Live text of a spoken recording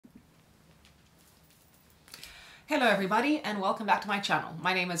Hello everybody and welcome back to my channel.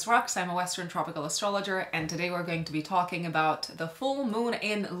 My name is Rux, I'm a Western tropical astrologer, and today we're going to be talking about the full moon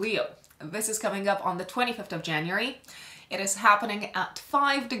in Leo. This is coming up on the 25th of January. It is happening at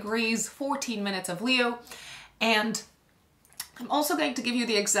 5 degrees 14 minutes of Leo, and I'm also going to give you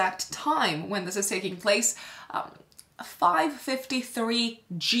the exact time when this is taking place. 5:53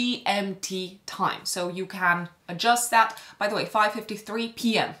 GMT time, so you can adjust that. By the way, 5:53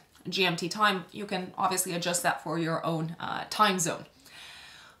 p.m. GMT time, you can obviously adjust that for your own time zone.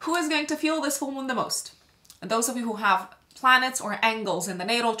 Who is going to feel this full moon the most? Those of you who have planets or angles in the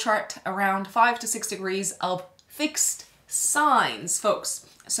natal chart around 5 to 6 degrees of fixed signs, folks.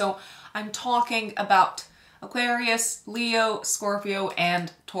 So I'm talking about Aquarius, Leo, Scorpio,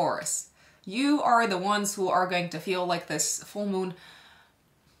 and Taurus. You are the ones who are going to feel like this full moon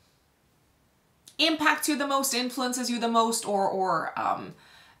impacts you the most, influences you the most, or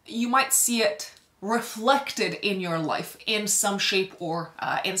you might see it reflected in your life in some shape or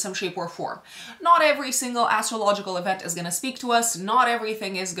form. Not every single astrological event is going to speak to us. Not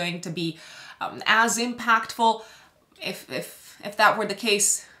everything is going to be as impactful. If that were the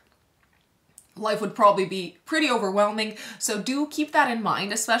case, life would probably be pretty overwhelming. So do keep that in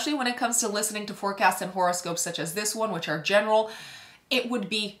mind, especially when it comes to listening to forecasts and horoscopes such as this one, which are general. It would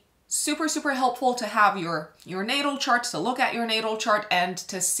be super helpful to have your natal chart, to look at your natal chart and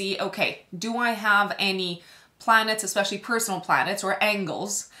to see, okay, do I have any planets, especially personal planets or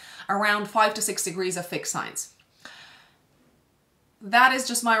angles, around 5 to 6 degrees of fixed signs? That is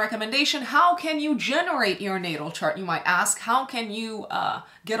just my recommendation. How can you generate your natal chart, you might ask? How can you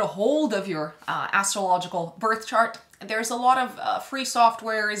get a hold of your astrological birth chart? There's a lot of free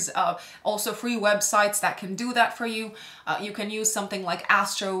softwares, also free websites that can do that for you. You can use something like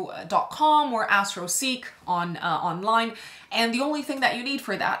astro.com or AstroSeek online. And the only thing that you need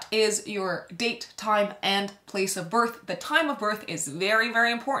for that is your date, time, and place of birth. The time of birth is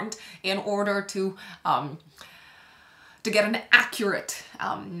very important in order to get an accurate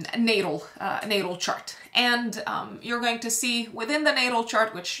natal chart. And you're going to see within the natal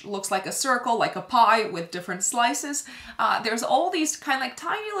chart, which looks like a circle, like a pie with different slices, there's all these kind of like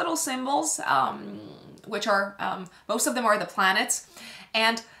tiny little symbols, which are, most of them are the planets.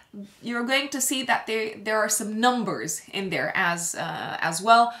 And you're going to see that there are some numbers in there as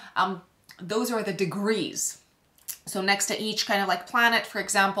well. Those are the degrees. So next to each kind of like planet, for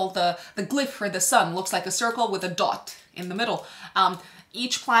example, the glyph for the sun looks like a circle with a dot in the middle.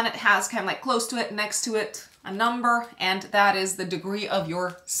 Each planet has kind of like close to it, next to it, a number, and that is the degree of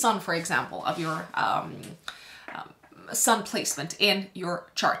your sun, for example, of your sun placement in your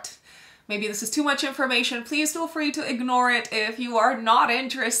chart. Maybe this is too much information. Please feel free to ignore it if you are not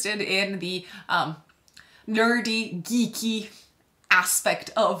interested in the nerdy, geeky aspect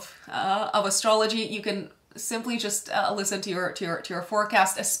of astrology. You can simply just listen to your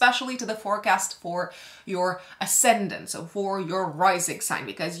forecast, especially to the forecast for your ascendant, so for your rising sign,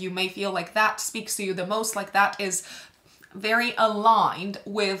 because you may feel like that speaks to you the most, like that is very aligned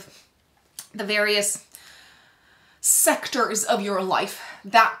with the various sectors of your life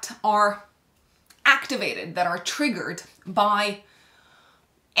that are activated, that are triggered by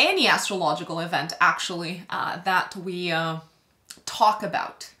any astrological event, actually, that we talk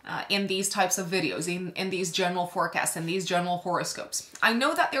about in these types of videos, in these general forecasts, in these general horoscopes. I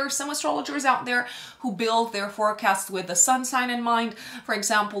know that there are some astrologers out there who build their forecasts with the sun sign in mind. For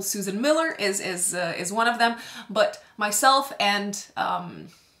example, Susan Miller is one of them, but myself and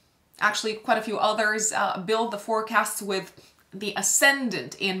actually quite a few others build the forecasts with the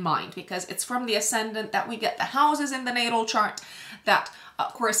ascendant in mind, because it's from the ascendant that we get the houses in the natal chart that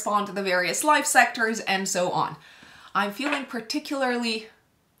correspond to the various life sectors and so on. I'm feeling particularly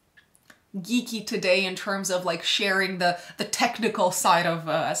geeky today in terms of like sharing the technical side of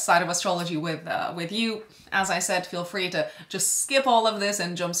astrology with you. As I said, feel free to just skip all of this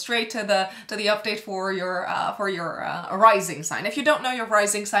and jump straight to the update for your rising sign. If you don't know your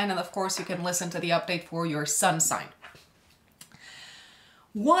rising sign, then of course you can listen to the update for your sun sign.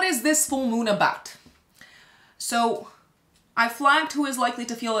 What is this full moon about? So I flagged who is likely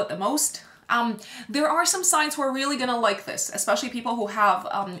to feel it the most. There are some signs who are really gonna like this, especially people who have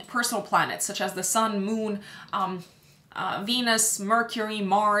personal planets such as the sun, moon, Venus, Mercury,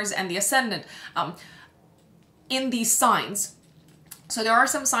 Mars, and the ascendant in these signs. So there are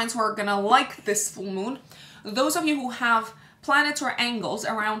some signs who are gonna like this full moon. Those of you who have planets or angles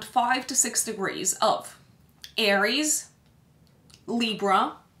around 5 to 6 degrees of Aries,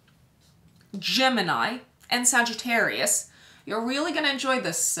 Libra, Gemini, and Sagittarius, you're really gonna enjoy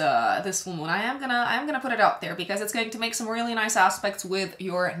this this full moon. I am gonna put it out there because it's going to make some really nice aspects with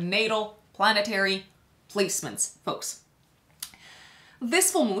your natal planetary placements, folks.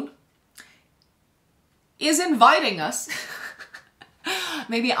 This full moon is inviting us,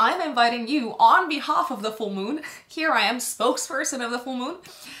 maybe I'm inviting you on behalf of the full moon. Here I am, spokesperson of the full moon.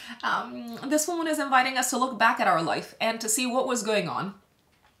 This full moon is inviting us to look back at our life and to see what was going on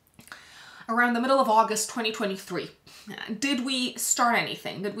around the middle of August 2023. Did we start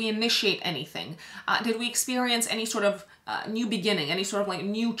anything? Did we initiate anything? Did we experience any sort of new beginning, any sort of like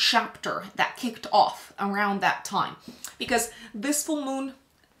new chapter that kicked off around that time? Because this full moon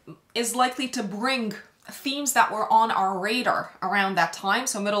is likely to bring themes that were on our radar around that time,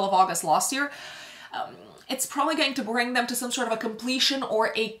 so middle of August last year. It's probably going to bring them to some sort of a completion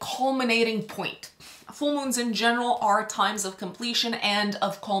or a culminating point. Full moons in general are times of completion and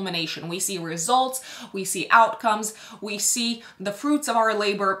of culmination. We see results, we see outcomes, we see the fruits of our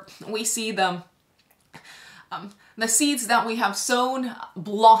labor, we see the seeds that we have sown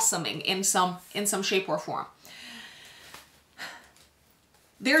blossoming in some shape or form.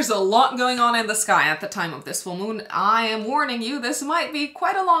 There's a lot going on in the sky at the time of this full moon. I am warning you, this might be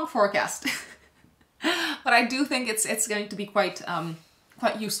quite a long forecast. But I do think it's going to be quite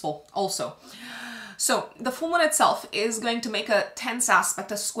useful also. So the full moon itself is going to make a tense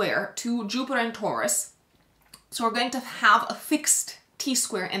aspect, a square, to Jupiter and Taurus. So we're going to have a fixed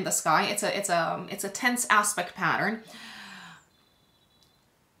T-square in the sky. It's a tense aspect pattern.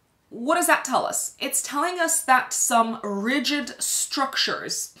 What does that tell us? It's telling us that some rigid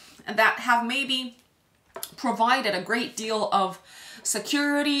structures that have maybe provided a great deal of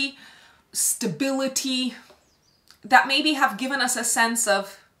security, stability, that maybe have given us a sense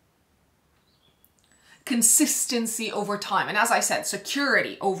of consistency over time. And as I said,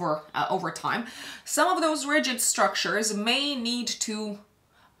 security over time. Some of those rigid structures may need to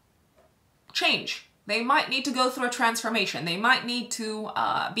change. They might need to go through a transformation. They might need to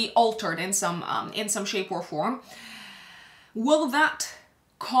be altered in some shape or form. Will that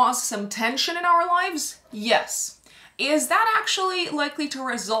cause some tension in our lives? Yes. Is that actually likely to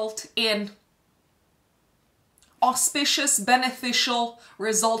result in auspicious, beneficial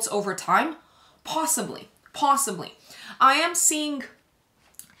results over time? Possibly. I am seeing,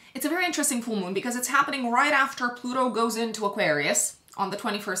 it's a very interesting full moon because it's happening right after Pluto goes into Aquarius on the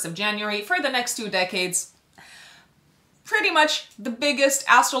 21st of January for the next 2 decades. Pretty much the biggest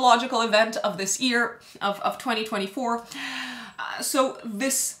astrological event of this year, of 2024. So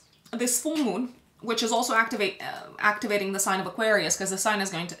this full moon, which is also activating the sign of Aquarius, because the sun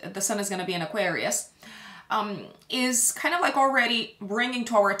is going to be in Aquarius, is kind of like already bringing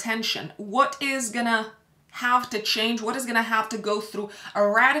to our attention what is gonna have to change, what is gonna have to go through a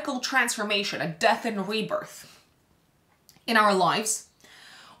radical transformation, a death and rebirth in our lives.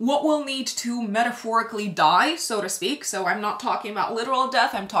 What will need to metaphorically die, so to speak. So I'm not talking about literal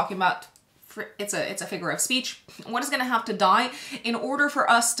death, I'm talking about, it's a figure of speech. What is gonna have to die in order for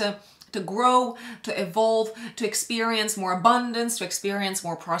us to grow, to evolve, to experience more abundance, to experience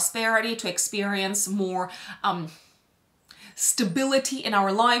more prosperity, to experience more stability in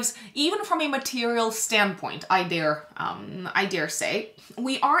our lives, even from a material standpoint, I dare say.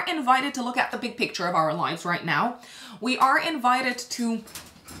 We are invited to look at the big picture of our lives right now. We are invited to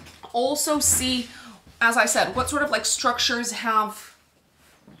also see, as I said, what sort of like structures have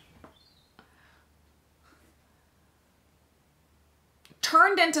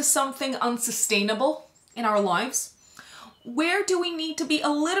turned into something unsustainable in our lives. Where do we need to be a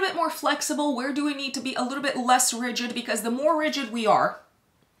little bit more flexible? Where do we need to be a little bit less rigid? Because the more rigid we are,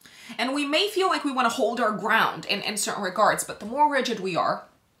 and we may feel like we want to hold our ground in certain regards, but the more rigid we are,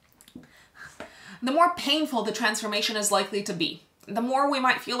 the more painful the transformation is likely to be. The more we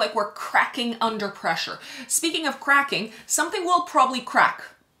might feel like we're cracking under pressure. Speaking of cracking, something will probably crack.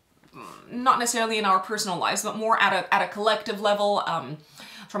 Not necessarily in our personal lives, but more at a collective level,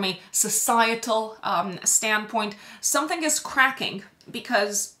 from a societal standpoint. Something is cracking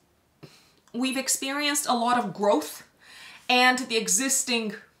because we've experienced a lot of growth, and the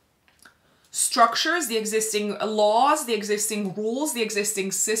existing structures, the existing laws, the existing rules, the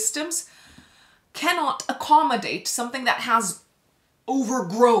existing systems cannot accommodate something that has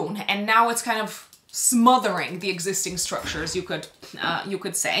overgrown, and now it's kind of smothering the existing structures, you could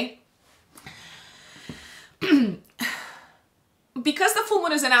say. Because the full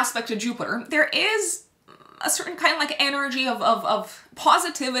moon is an aspect to Jupiter, there is a certain kind of like energy of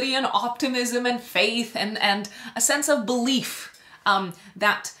positivity and optimism and faith and a sense of belief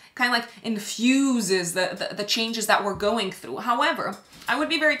that kind of like infuses the changes that we're going through. However, I would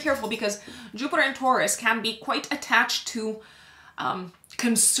be very careful because Jupiter and Taurus can be quite attached to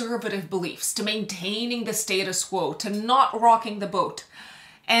conservative beliefs, to maintaining the status quo, to not rocking the boat.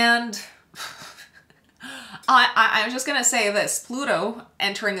 And I was just going to say this. Pluto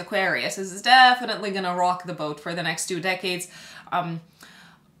entering Aquarius is definitely going to rock the boat for the next 2 decades.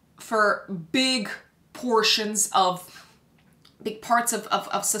 For big portions of big parts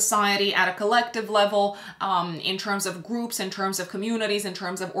of society at a collective level, in terms of groups, in terms of communities, in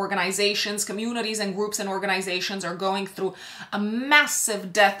terms of organizations. Communities and groups and organizations are going through a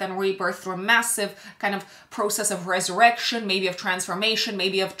massive death and rebirth, through a massive kind of process of resurrection, maybe of transformation,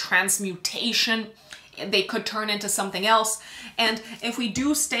 maybe of transmutation. They could turn into something else. And if we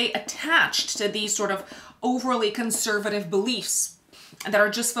do stay attached to these sort of overly conservative beliefs that are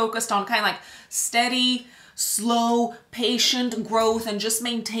just focused on kind of like steady, slow, patient growth and just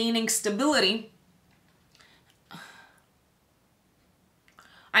maintaining stability,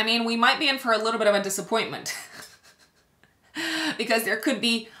 I mean, we might be in for a little bit of a disappointment. Because there could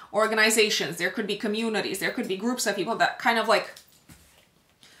be organizations, there could be communities, there could be groups of people that kind of like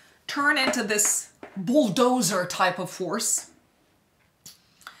turn into this bulldozer type of force.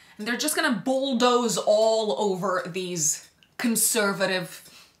 And they're just gonna bulldoze all over these conservative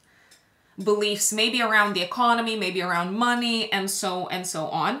beliefs, maybe around the economy, maybe around money, and so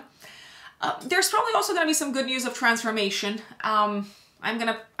on. There's probably also going to be some good news of transformation. I'm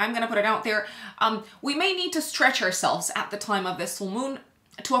gonna put it out there. We may need to stretch ourselves at the time of this full moon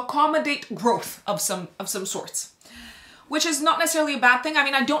to accommodate growth of some sorts, which is not necessarily a bad thing. I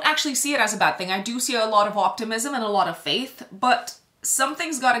mean, I don't actually see it as a bad thing. I do see a lot of optimism and a lot of faith, but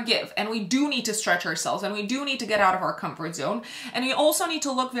something's got to give, and we do need to stretch ourselves, and we do need to get out of our comfort zone, and we also need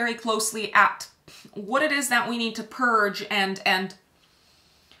to look very closely at what it is that we need to purge and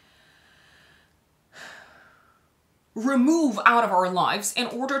remove out of our lives in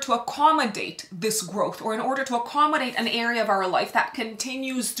order to accommodate this growth, or in order to accommodate an area of our life that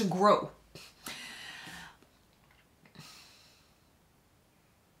continues to grow.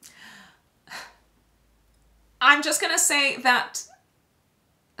 I'm just gonna say that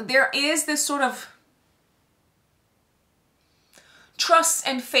there is this sort of trust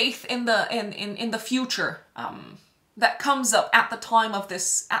and faith in the future that comes up at the time of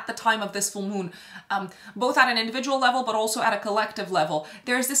this full moon, both at an individual level but also at a collective level.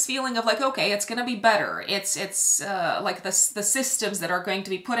 There's this feeling of like, okay, it's gonna be better. It's like the systems that are going to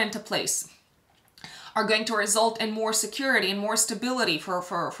be put into place are going to result in more security and more stability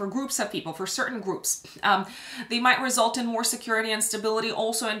for groups of people, for certain groups. They might result in more security and stability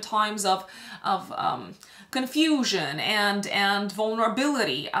also in times of confusion and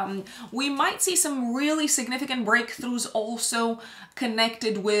vulnerability. We might see some really significant breakthroughs also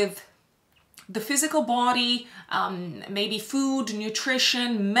connected with the physical body, maybe food,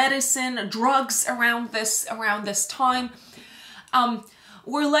 nutrition, medicine, drugs around this time.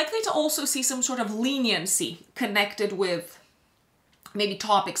 We're likely to also see some sort of leniency connected with maybe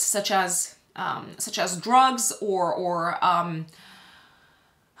topics such as drugs or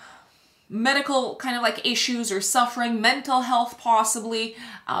medical kind of like issues or suffering, mental health possibly.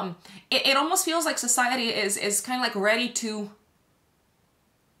 It almost feels like society is kind of like ready to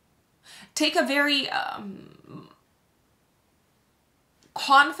take a very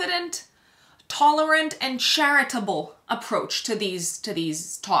confident, tolerant, and charitable approach to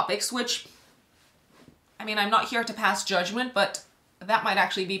these topics, which, I mean, I'm not here to pass judgment, but that might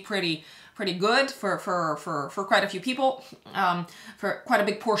actually be pretty good for quite a few people, for quite a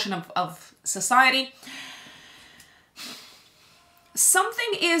big portion of society.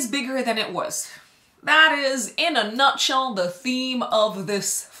 Something is bigger than it was. That is, in a nutshell, the theme of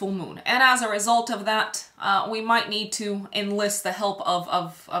this full moon. And as a result of that, we might need to enlist the help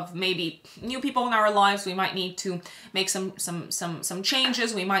of maybe new people in our lives. We might need to make some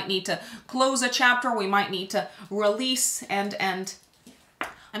changes. We might need to close a chapter. We might need to release and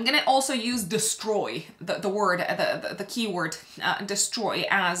I'm gonna also use destroy, the keyword destroy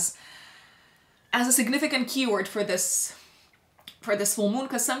as a significant keyword for this full moon,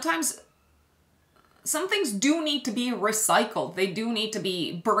 because sometimes some things do need to be recycled. They do need to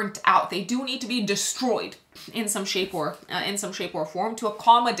be burnt out. They do need to be destroyed in some shape or form to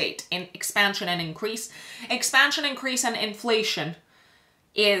accommodate in expansion and increase. Expansion, increase, and inflation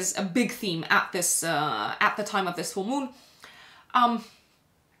is a big theme at the time of this full moon.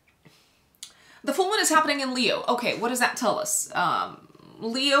 The full moon is happening in Leo. Okay, what does that tell us?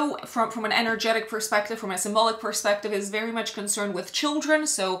 Leo, from an energetic perspective, from a symbolic perspective, is very much concerned with children.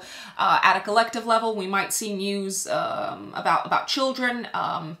 So at a collective level, we might see news about children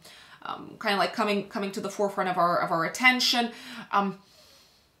kind of like coming to the forefront of our attention.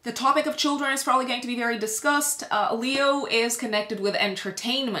 The topic of children is probably going to be very discussed. Leo is connected with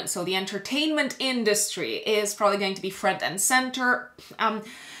entertainment, so the entertainment industry is probably going to be front and center.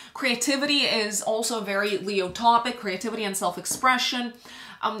 Creativity is also a very Leo topic, creativity and self-expression.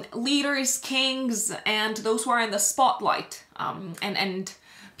 Leaders, kings, and those who are in the spotlight, and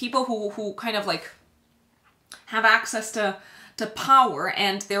people who kind of like have access to power,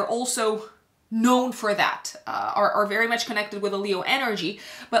 and they're also known for that, are very much connected with the Leo energy.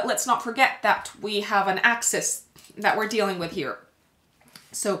 But let's not forget that we have an axis that we're dealing with here.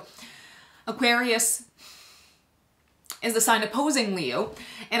 So Aquarius is the sign opposing Leo,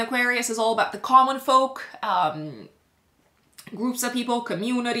 and Aquarius is all about the common folk, groups of people,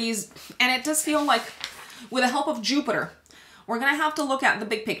 communities, and it does feel like with the help of Jupiter, we're going to have to look at the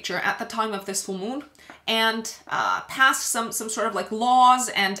big picture at the time of this full moon and pass some sort of like laws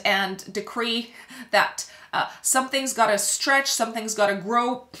and decree that something's got to stretch, something's got to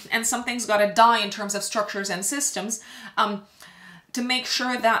grow, and something's got to die in terms of structures and systems, to make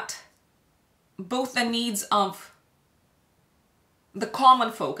sure that both the needs of the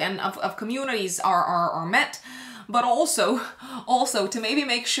common folk and of communities are met, but also to maybe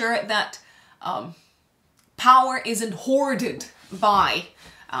make sure that power isn't hoarded by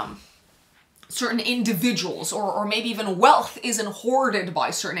certain individuals, or maybe even wealth isn't hoarded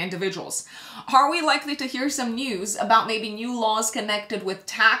by certain individuals. Are we likely to hear some news about maybe new laws connected with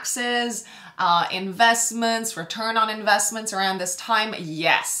taxes, investments, return on investments around this time?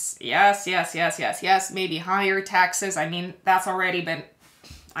 Yes. Maybe higher taxes. I mean, that's already been,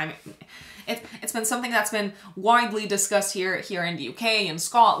 it's been something that's been widely discussed here in the UK, in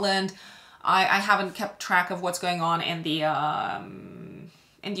Scotland. I haven't kept track of what's going on in the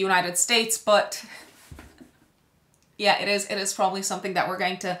United States, but yeah, it is probably something that we're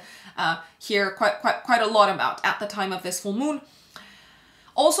going to hear quite a lot about at the time of this full moon.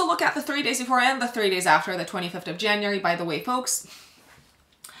 Also look at the 3 days before and the 3 days after, the 25th of January, by the way, folks.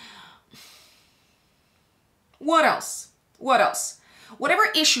 What else? Whatever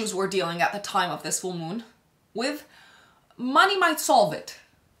issues we're dealing at the time of this full moon with, money might solve it.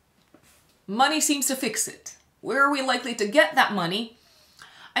 Money seems to fix it. Where are we likely to get that money?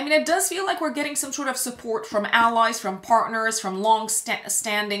 I mean, it does feel like we're getting some sort of support from allies, from partners, from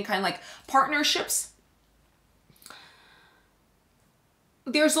long-standing kind of like partnerships.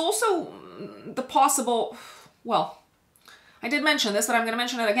 There's also the possible, well, I did mention this, but I'm going to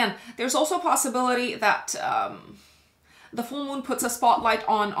mention it again. There's also a possibility that the full moon puts a spotlight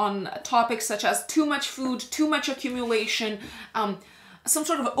on topics such as too much food, too much accumulation, some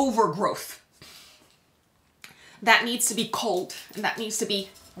sort of overgrowth that needs to be culled and that needs to be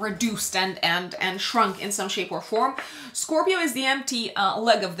reduced and shrunk in some shape or form. Scorpio is the empty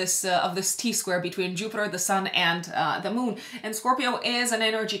leg of this T-square between Jupiter, the Sun, and the Moon. And Scorpio is an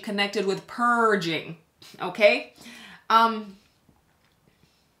energy connected with purging, okay?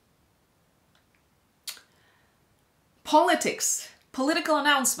 Politics, political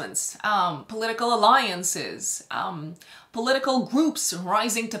announcements, political alliances, political groups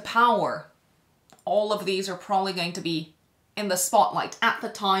rising to power. All of these are probably going to be in the spotlight at the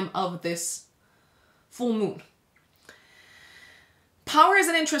time of this full moon. Power is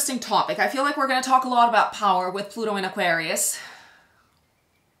an interesting topic. I feel like we're going to talk a lot about power with Pluto in Aquarius.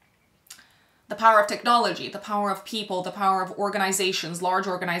 The power of technology, the power of people, the power of organizations, large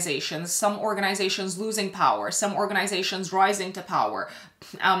organizations, some organizations losing power, some organizations rising to power.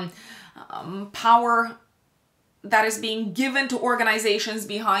 Power that is being given to organizations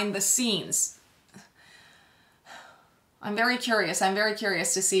behind the scenes. I'm very curious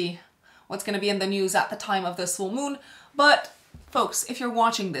to see what's going to be in the news at the time of this full moon. But folks, if you're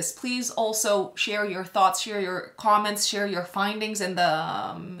watching this, please also share your thoughts, share your comments, share your findings in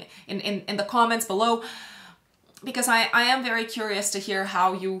the comments below, because I am very curious to hear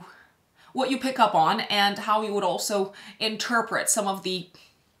what you pick up on and how you would also interpret some of the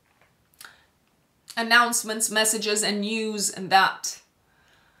announcements, messages, and news that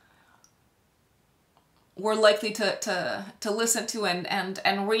we're likely to listen to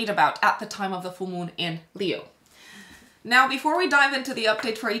and read about at the time of the full moon in Leo. Now, before we dive into the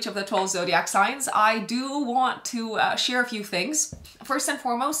update for each of the 12 zodiac signs, I do want to share a few things. First and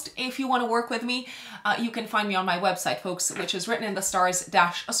foremost, if you want to work with me, you can find me on my website, folks, which is written in the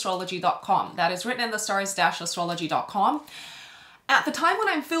stars-astrology.com. That is written in the stars-astrology.com. At the time when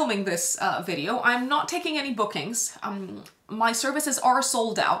I'm filming this video, I'm not taking any bookings. My services are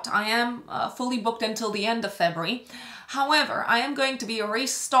sold out. I am fully booked until the end of February. However, I am going to be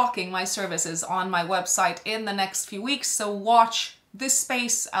restocking my services on my website in the next few weeks, so watch this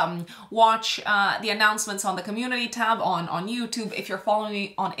space, watch the announcements on the community tab on YouTube. If you're following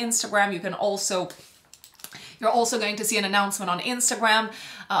me on Instagram, you can also You're also going to see an announcement on Instagram.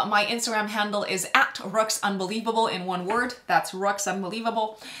 My Instagram handle is @ruxunbelievable in one word. That's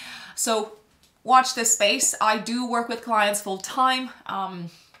ruxunbelievable. So watch this space. I do work with clients full time.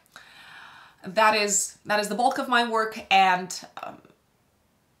 That is the bulk of my work, and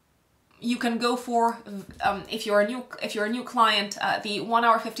you can go for, if you're a new client, the 1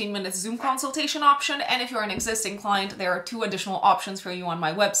 hour 15 minutes Zoom consultation option, and if you're an existing client, there are 2 additional options for you on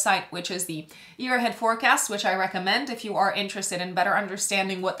my website, which is the year ahead forecast, which I recommend if you are interested in better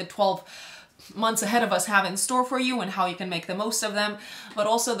understanding what the 12 months ahead of us have in store for you and how you can make the most of them, but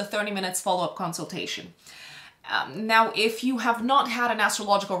also the 30 minutes follow-up consultation. Now, if you have not had an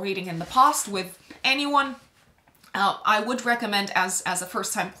astrological reading in the past with anyone, I would recommend as a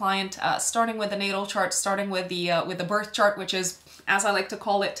first-time client, starting with the natal chart, starting with the birth chart, which is, as I like to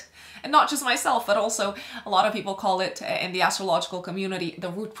call it, and not just myself, but also a lot of people call it in the astrological community, the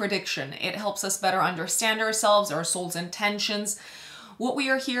root prediction. It helps us better understand ourselves, our soul's intentions, what we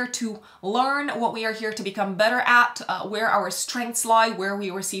are here to learn, what we are here to become better at, where our strengths lie, where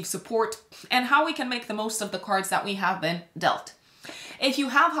we receive support, and how we can make the most of the cards that we have been dealt. If you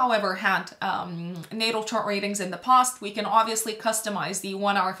have, however, had natal chart readings in the past, we can obviously customize the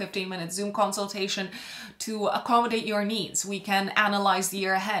 1 hour 15 minute Zoom consultation to accommodate your needs. We can analyze the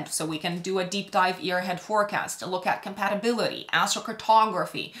year ahead, so we can do a deep dive year ahead forecast to look at compatibility,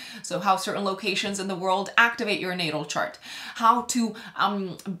 astrocartography, so how certain locations in the world activate your natal chart, how to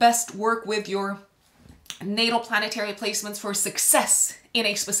best work with your natal planetary placements for success in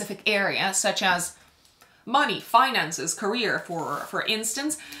a specific area, such as money, finances, career, for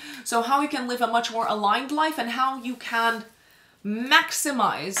instance. So how you can live a much more aligned life and how you can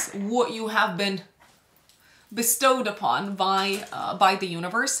maximize what you have been bestowed upon by the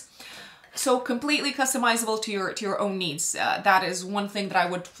universe. So completely customizable to your own needs. That is one thing that I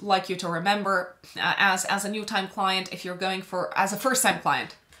would like you to remember as a new time client. If you're going for, as a first time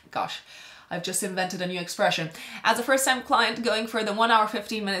client, gosh, I've just invented a new expression. As a first-time client going for the 1 hour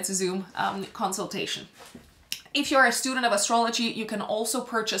 15 minutes Zoom consultation. If you're a student of astrology, you can also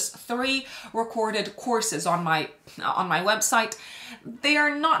purchase 3 recorded courses on my website. They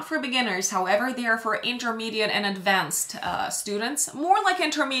are not for beginners, however, they are for intermediate and advanced students, more like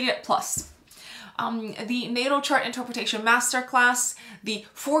intermediate plus. The Natal Chart Interpretation Masterclass, the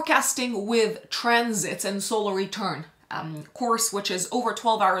Forecasting with Transits and Solar Return course, which is over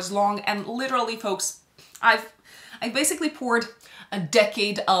 12 hours long, and literally, folks, I've basically poured a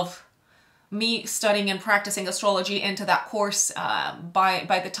decade of me studying and practicing astrology into that course.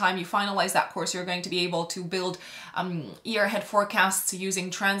 By the time you finalize that course, you're going to be able to build year ahead forecasts using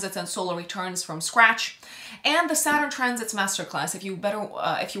transits and solar returns from scratch. And the Saturn Transits Masterclass, if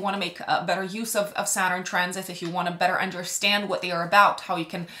you want to make better use of Saturn transits, if you want to better understand what they are about, how you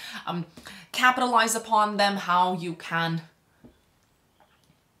can capitalize upon them, how you can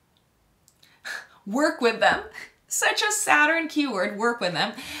work with them. Such a Saturn keyword, work with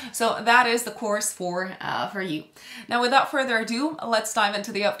them. So that is the course for you. Now, without further ado, let's dive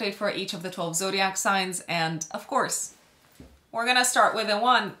into the update for each of the 12 zodiac signs. And of course, we're gonna start with the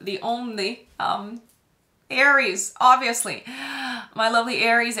one, the only, Aries, obviously. My lovely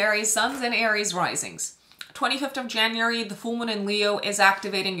Aries, Aries suns and Aries risings. 25th of January, the full moon in Leo is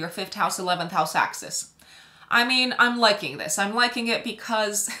activating your 5th house, 11th house axis. I mean, I'm liking this. I'm liking it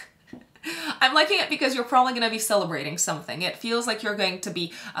because you're probably going to be celebrating something. It feels like you're going to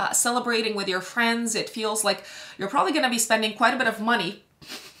be celebrating with your friends. It feels like you're probably going to be spending quite a bit of money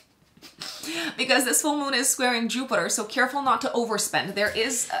because this full moon is squaring Jupiter, so careful not to overspend. There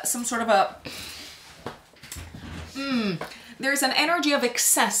is some sort of a... there's an energy of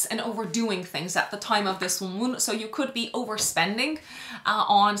excess and overdoing things at the time of this full moon, so you could be overspending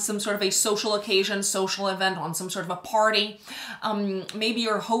on some sort of a social occasion, social event, on some sort of a party. Maybe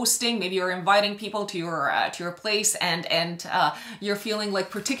you're hosting, maybe you're inviting people to your place, and you're feeling like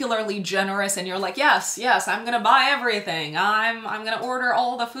particularly generous, and you're like, yes, I'm gonna buy everything. I'm gonna order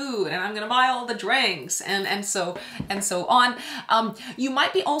all the food, and I'm gonna buy all the drinks, and so on. You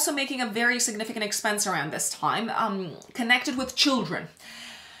might be also making a very significant expense around this time, connected with children.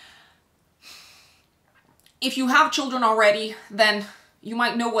 If you have children already, then you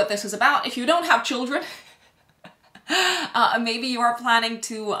might know what this is about. If you don't have children, maybe you are planning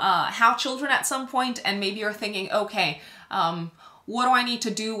to have children at some point, and maybe you're thinking, okay, what do I need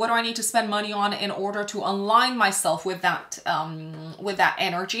to do? What do I need to spend money on in order to align myself with that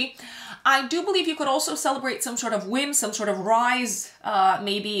energy? I do believe you could also celebrate some sort of win, some sort of rise,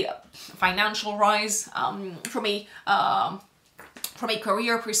 maybe financial rise from a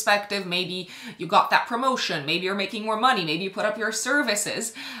career perspective. Maybe you got that promotion, maybe you're making more money, maybe you put up your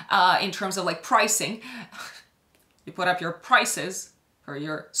services in terms of like pricing. You put up your prices for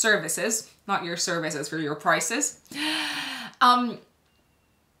your services, not your services for your prices. I'm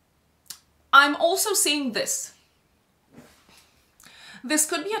also seeing this. This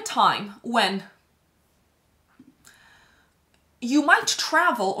could be a time when you might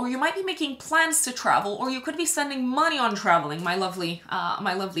travel, or you might be making plans to travel, or you could be spending money on traveling, my lovely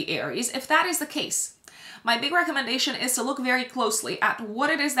Aries. If that is the case, my big recommendation is to look very closely at what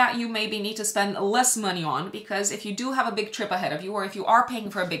it is that you maybe need to spend less money on, because if you do have a big trip ahead of you, or if you are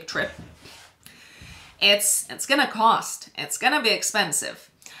paying for a big trip, it's gonna cost. It's gonna be expensive.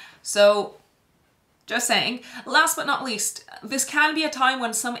 So, just saying. Last but not least, this can be a time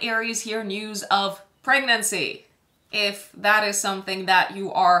when some Aries hear news of pregnancy, if that is something that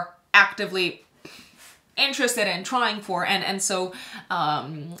you are actively interested in trying for, and so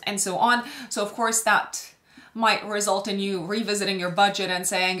on. So of course that might result in you revisiting your budget and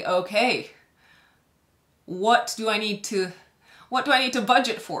saying, okay, what do I need to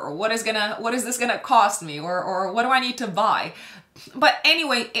budget for? What is this gonna cost me? Or what do I need to buy? But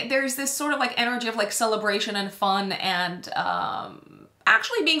anyway, there's this sort of like energy of like celebration and fun, and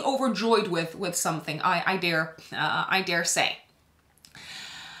actually being overjoyed with something, I dare say.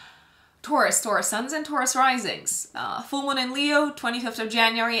 Taurus suns and Taurus risings. Full moon in Leo, 25th of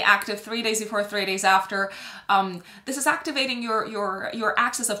January, active 3 days before, 3 days after. This is activating your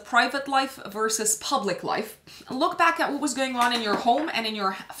axis of private life versus public life. Look back at what was going on in your home and in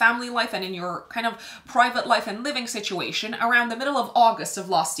your family life and in your kind of private life and living situation around the middle of August of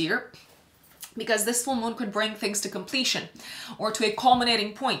last year, because this full moon could bring things to completion or to a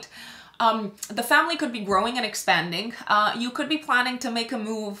culminating point. The family could be growing and expanding. You could be planning to make a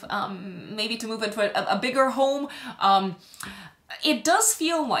move, maybe to move into a bigger home. It does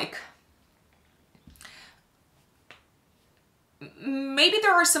feel like maybe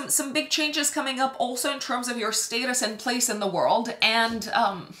there are some big changes coming up also in terms of your status and place in the world, and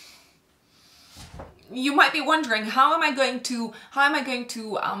you might be wondering, how am I going to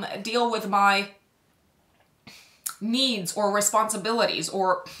deal with my needs or responsibilities,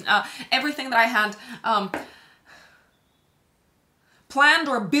 or everything that I had planned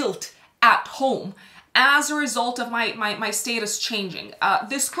or built at home as a result of my status changing.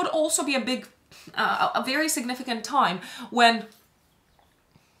 This could also be a very significant time when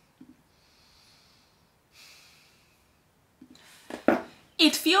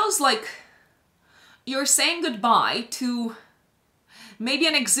it feels like you're saying goodbye to maybe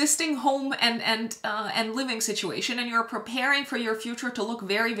an existing home and living situation, and you're preparing for your future to look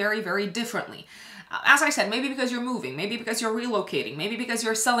very, very, very differently. As I said, maybe because you're moving, maybe because you're relocating, maybe because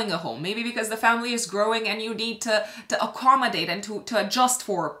you're selling a home, maybe because the family is growing and you need to accommodate and to adjust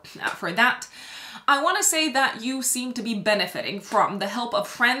for that. I want to say that you seem to be benefiting from the help of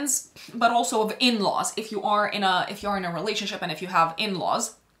friends, but also of in-laws, if you are in a relationship and if you have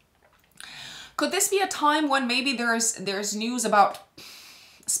in-laws. Could this be a time when maybe there's news about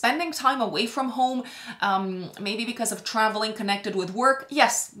spending time away from home, maybe because of traveling connected with work?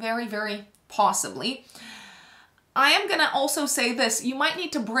 Yes, very, very possibly. I am gonna also say this: you might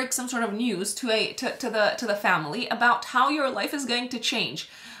need to break some sort of news to the family about how your life is going to change,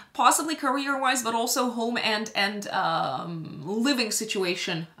 possibly career-wise, but also home and living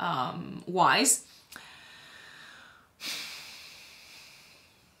situation wise.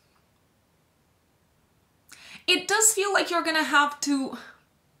 It does feel like you're gonna have to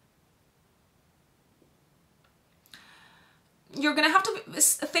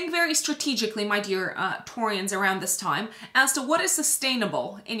think very strategically, my dear Taurians, around this time as to what is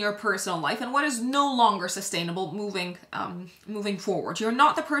sustainable in your personal life and what is no longer sustainable moving forward. You're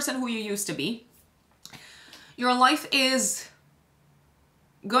not the person who you used to be. Your life is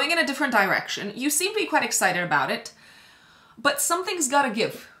going in a different direction. You seem to be quite excited about it, but something's gotta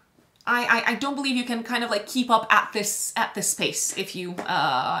give. I don't believe you can kind of like keep up at this pace, if you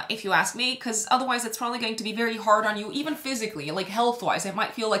ask me, because otherwise it's probably going to be very hard on you, even physically, like health-wise. It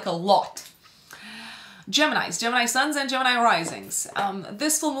might feel like a lot. Gemini suns and Gemini risings.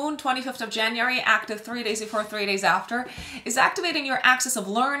 This full moon, 25th of January, active 3 days before, 3 days after, is activating your axis of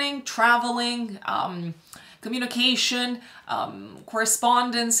learning, traveling, communication,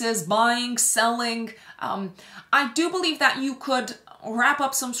 correspondences, buying, selling. I do believe that you could wrap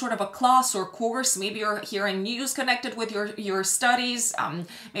up some sort of a class or course. Maybe you're hearing news connected with your studies.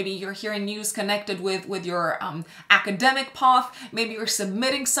 Maybe you're hearing news connected with your academic path. Maybe you're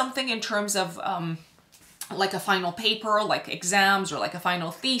submitting something in terms of like a final paper, like exams, or like a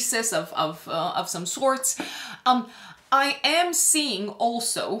final thesis of some sorts. I am seeing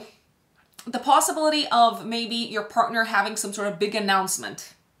also the possibility of maybe your partner having some sort of big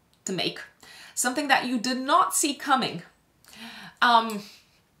announcement to make. something that you did not see coming.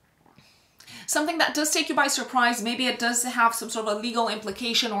 Something that does take you by surprise. Maybe it does have some sort of a legal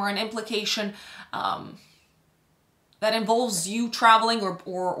implication or an implication that involves you traveling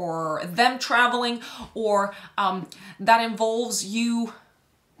or them traveling, or that involves you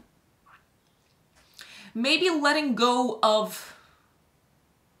maybe letting go of,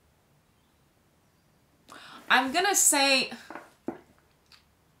 I'm gonna say,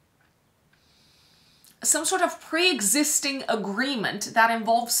 some sort of pre-existing agreement that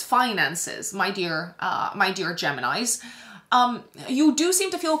involves finances, my dear Geminis. You do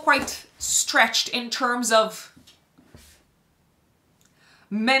seem to feel quite stretched in terms of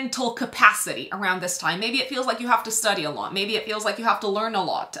mental capacity around this time. Maybe it feels like you have to study a lot. Maybe it feels like you have to learn a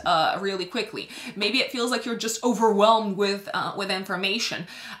lot really quickly. Maybe it feels like you're just overwhelmed with information.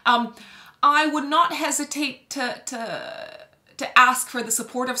 I would not hesitate to ask for the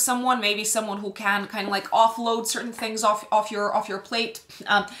support of someone, maybe someone who can kind of like offload certain things off your plate.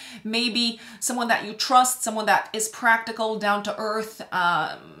 Maybe someone that you trust, someone that is practical, down to earth,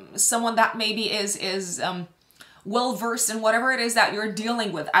 someone that maybe is well-versed in whatever it is that you're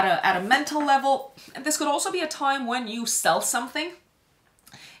dealing with at a mental level. This could also be a time when you sell something.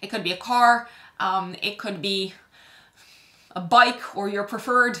 It could be a car, it could be a bike or your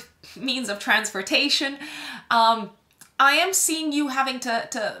preferred means of transportation. I am seeing you having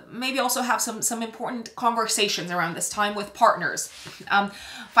to maybe also have some important conversations around this time with partners,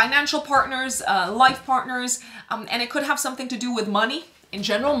 financial partners, life partners, and it could have something to do with money. In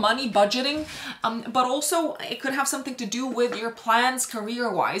general, money, budgeting, but also it could have something to do with your plans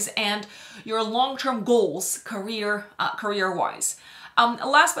career-wise and your long-term goals career-wise.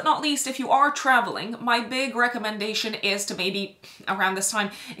 Last but not least, if you are traveling, my big recommendation is to maybe around this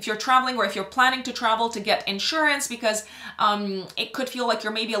time, if you're traveling or if you're planning to travel, to get insurance, because it could feel like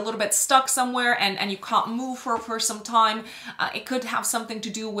you're maybe a little bit stuck somewhere and you can't move for some time. It could have something to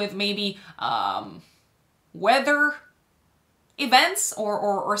do with maybe weather events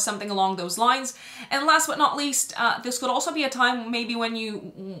or something along those lines. And last but not least, this could also be a time maybe when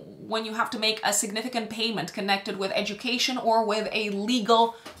you have to make a significant payment connected with education or with a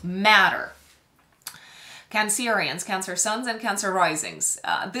legal matter. Cancerians, Cancer Suns and Cancer Risings.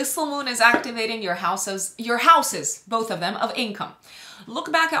 This full moon is activating your houses, both of them, of income.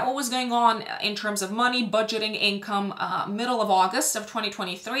 Look back at what was going on in terms of money, budgeting, income, middle of August of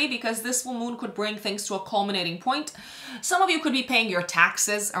 2023, because this full moon could bring things to a culminating point. Some of you could be paying your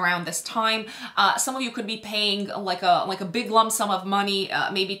taxes around this time. Some of you could be paying like a big lump sum of money,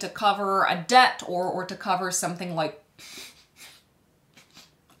 maybe to cover a debt or to cover something like,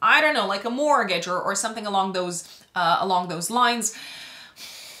 I don't know, like a mortgage or something along those lines.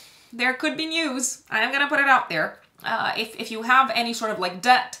 There could be news. I'm gonna put it out there. If you have any sort of like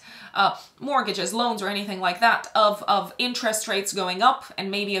debt, mortgages, loans, or anything like that, of interest rates going up and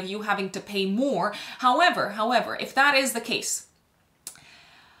maybe of you having to pay more. However, if that is the case,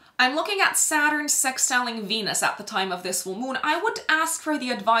 I'm looking at Saturn sextiling Venus at the time of this full moon. I would ask for the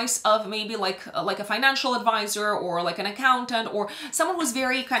advice of maybe like a financial advisor or like an accountant or someone who's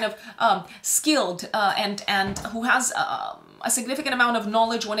very kind of skilled and who has a significant amount of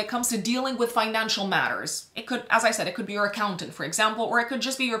knowledge when it comes to dealing with financial matters. It could, as I said, it could be your accountant, for example, or it could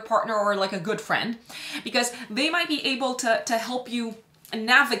just be your partner or like a good friend, because they might be able to help you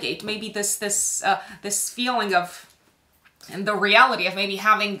navigate maybe this feeling of, and the reality of maybe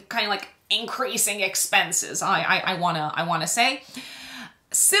having kind of like increasing expenses, I wanna say.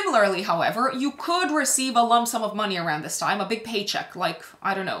 Similarly, however, you could receive a lump sum of money around this time, a big paycheck, like,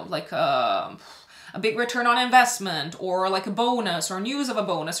 I don't know, like a big return on investment, or like a bonus, or news of a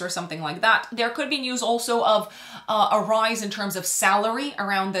bonus, or something like that. There could be news also of a rise in terms of salary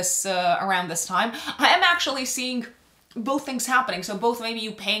around this time. I am actually seeing both things happening. So both maybe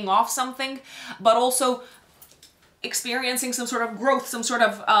you paying off something, but also experiencing some sort of growth, some sort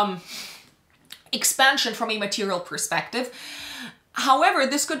of expansion from a material perspective. However,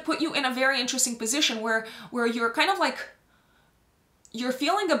 this could put you in a very interesting position where you're kind of like, you're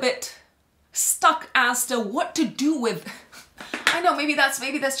feeling a bit stuck as to what to do with. I know, maybe that's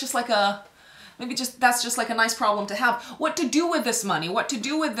just like a nice problem to have. What to do with this money, what to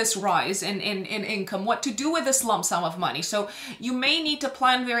do with this rise in income, what to do with this lump sum of money. So you may need to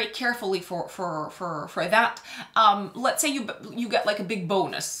plan very carefully for that. Let's say you get like a big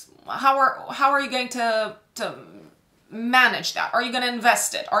bonus. How are you going to manage that? Are you going to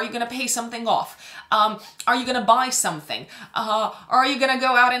invest it? Are you going to pay something off? Are you going to buy something? Are you going to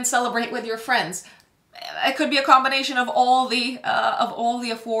go out and celebrate with your friends? it could be a combination of all the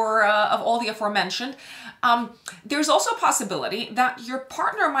aforementioned. There's also a possibility that your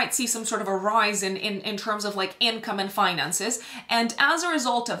partner might see some sort of a rise in terms of like income and finances, and as a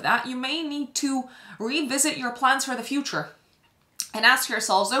result of that, you may need to revisit your plans for the future and ask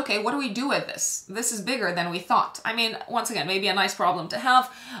yourselves, okay, what do we do with this? This is bigger than we thought. I mean, once again, maybe a nice problem to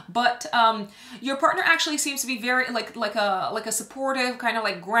have, but your partner actually seems to be very like a supportive, kind of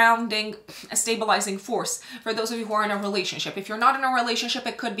like grounding, a stabilizing force for those of you who are in a relationship. If you're not in a relationship,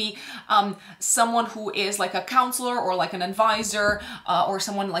 it could be someone who is like a counselor or like an advisor or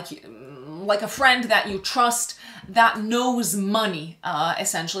someone like a friend that you trust that knows money,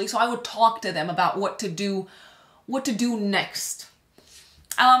 essentially. So I would talk to them about what to do next.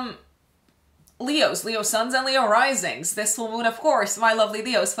 Leos, Leo suns and Leo risings. This full moon, of course, my lovely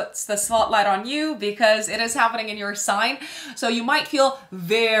Leos, puts the spotlight on you because it is happening in your sign. So you might feel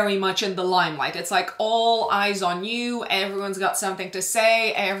very much in the limelight. It's like all eyes on you. Everyone's got something to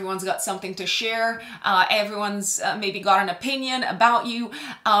say. Everyone's got something to share. Everyone's maybe got an opinion about you.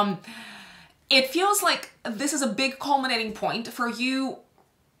 It feels like this is a big culminating point for you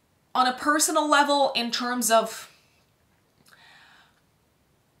on a personal level in terms of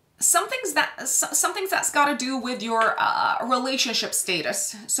some things that's got to do with your relationship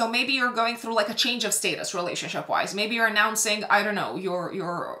status. So maybe you're going through like a change of status relationship wise. Maybe you're announcing, I don't know,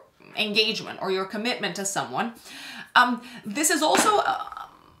 your engagement or your commitment to someone. This is also a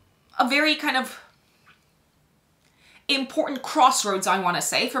very kind of important crossroads, I want to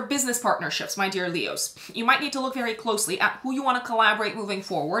say, for business partnerships, my dear Leos. You might need to look very closely at who you want to collaborate moving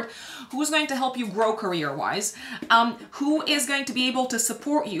forward, who's going to help you grow career-wise, who is going to be able to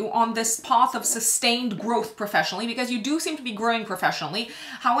support you on this path of sustained growth professionally, because you do seem to be growing professionally.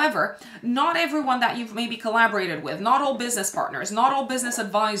 However, not everyone that you've maybe collaborated with, not all business partners, not all business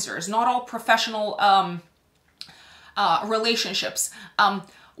advisors, not all professional relationships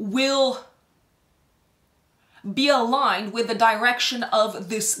will be aligned with the direction of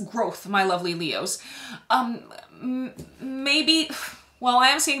this growth, my lovely Leos. Maybe, well, I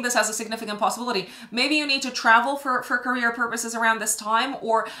am seeing this as a significant possibility. Maybe you need to travel for career purposes around this time,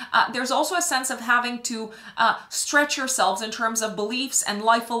 or there's also a sense of having to stretch yourselves in terms of beliefs and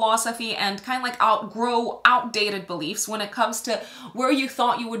life philosophy and kind of like outgrow outdated beliefs when it comes to where you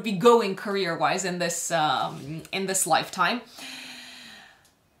thought you would be going career-wise in this lifetime.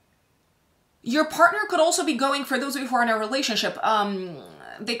 Your partner could also be going, for those of you who are in a relationship,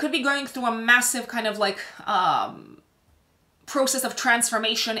 they could be going through a massive kind of like process of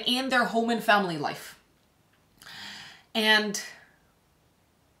transformation in their home and family life. And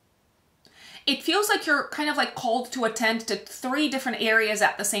it feels like you're kind of like called to attend to 3 different areas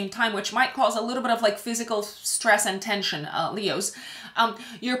at the same time, which might cause a little bit of like physical stress and tension, Leos.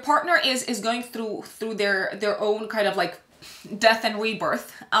 Your partner is going through their own kind of like death and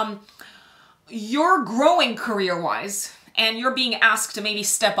rebirth. You're growing career-wise, and you're being asked to maybe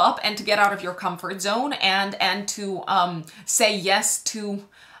step up and to get out of your comfort zone and to say yes to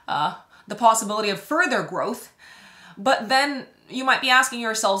the possibility of further growth. But then you might be asking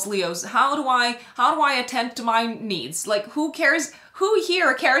yourselves, Leos, how do I attend to my needs? Like, who cares? Who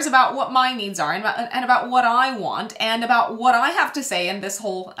here cares about what my needs are and about what I want and about what I have to say in this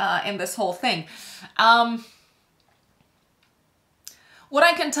whole thing? What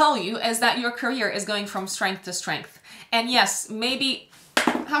I can tell you is that your career is going from strength to strength. And yes, maybe,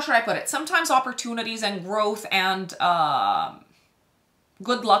 how should I put it? Sometimes opportunities and growth and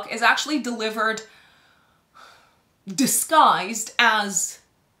good luck is actually delivered disguised as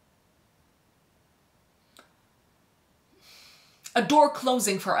a door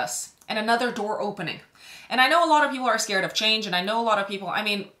closing for us and another door opening. And I know a lot of people are scared of change, and I know a lot of people, I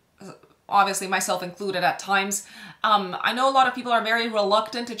mean, obviously myself included at times, I know a lot of people are very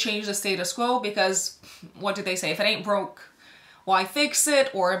reluctant to change the status quo because, what do they say? If it ain't broke, why fix it?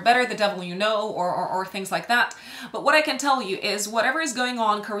 Or better the devil you know, or things like that. But what I can tell you is whatever is going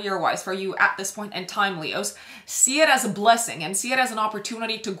on career-wise for you at this point in time, Leos, see it as a blessing and see it as an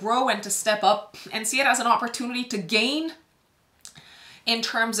opportunity to grow and to step up and see it as an opportunity to gain in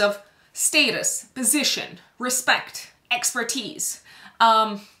terms of status, position, respect, expertise,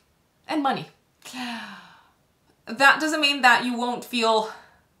 and money. That doesn't mean that you won't feel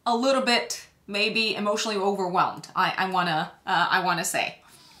a little bit maybe emotionally overwhelmed, I wanna say.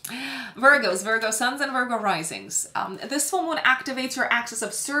 Virgos, Virgo suns and Virgo risings. This full moon activates your axis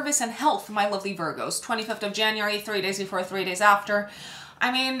of service and health, my lovely Virgos. 25th of January, 3 days before, 3 days after.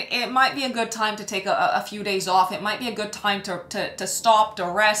 I mean, it might be a good time to take a few days off. It might be a good time to stop, to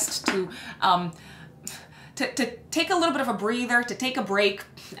rest, to take a little bit of a breather, to take a break.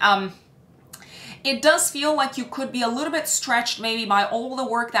 It does feel like you could be a little bit stretched maybe by all the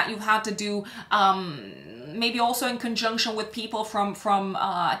work that you've had to do, maybe also in conjunction with people from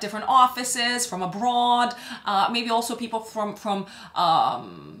different offices, from abroad, maybe also people from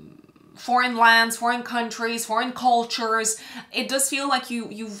foreign lands, foreign countries, foreign cultures. It does feel like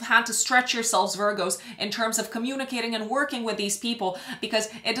you've had to stretch yourselves, Virgos, in terms of communicating and working with these people, because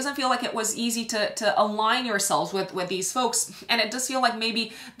it doesn't feel like it was easy to align yourselves with these folks. And it does feel like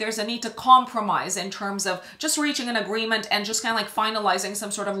maybe there's a need to compromise in terms of just reaching an agreement and just kind of like finalizing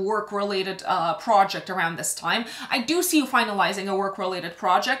some sort of work-related project around this time. I do see you finalizing a work-related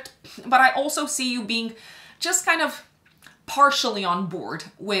project, but I also see you being just kind of partially on board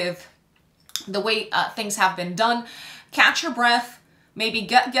with the way things have been done. Catch your breath, maybe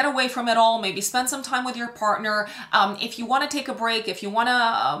get away from it all, maybe spend some time with your partner. If you want to take a break, if you want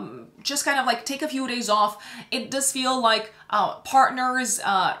to just kind of like take a few days off, it does feel like partners,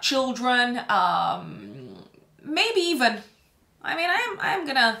 children, maybe even, I mean, I'm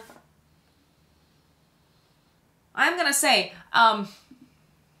gonna say,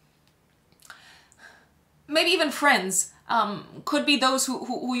 maybe even friends, could be those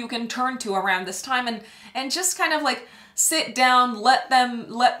who you can turn to around this time, and just kind of like sit down, let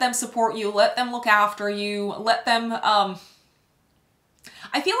them support you, let them look after you, let them, I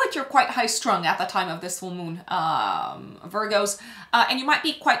feel like you're quite high-strung at the time of this full moon, Virgos, and you might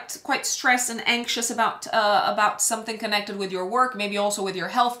be quite stressed and anxious about something connected with your work, maybe also with your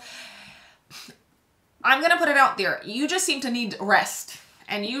health. I'm gonna put it out there. You just seem to need rest.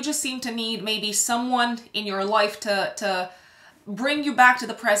 And you just seem to need maybe someone in your life to bring you back to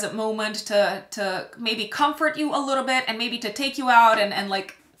the present moment, to maybe comfort you a little bit, and maybe to take you out and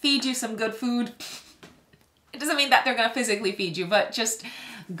like feed you some good food. It doesn't mean that they're gonna physically feed you, but just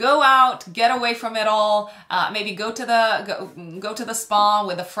go out, get away from it all. Maybe go to the spa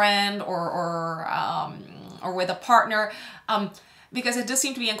with a friend or with a partner. Because it does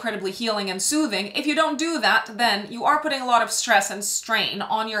seem to be incredibly healing and soothing. If you don't do that, then you are putting a lot of stress and strain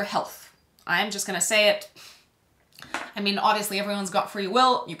on your health. I'm just gonna say it. I mean, obviously everyone's got free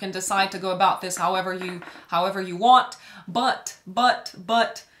will. You can decide to go about this however you want, but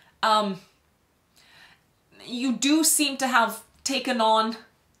you do seem to have taken on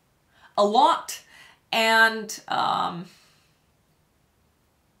a lot, and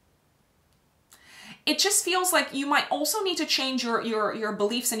it just feels like you might also need to change your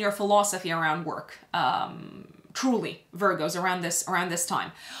beliefs and your philosophy around work. Truly, Virgos, around this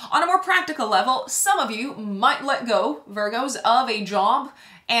time. On a more practical level, some of you might let go, Virgos, of a job.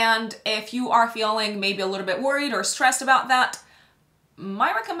 And if you are feeling maybe a little bit worried or stressed about that,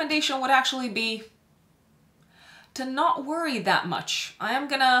 my recommendation would actually be to not worry that much. I am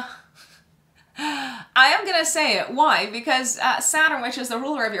gonna say it. Why? Because Saturn, which is the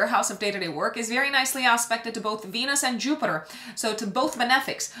ruler of your house of day-to-day work, is very nicely aspected to both Venus and Jupiter, so to both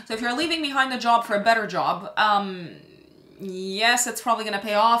benefics. So if you're leaving behind a job for a better job, yes, it's probably going to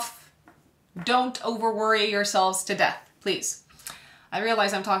pay off. Don't over-worry yourselves to death, please. I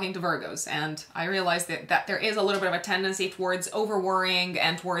realize I'm talking to Virgos, and I realize that there is a little bit of a tendency towards over-worrying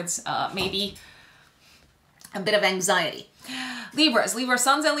and towards maybe a bit of anxiety. Libras, Libra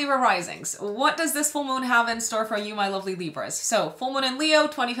suns and Libra risings. What does this full moon have in store for you, my lovely Libras? So, full moon in Leo,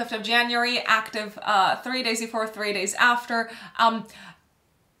 25th of January, active 3 days before, 3 days after.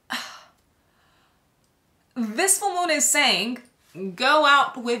 This full moon is saying, go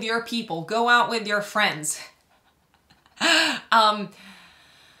out with your people, go out with your friends.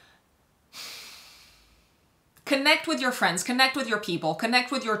 Connect with your friends, connect with your people, connect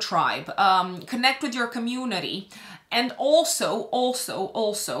with your tribe, connect with your community. And also,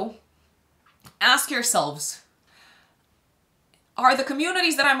 ask yourselves, are the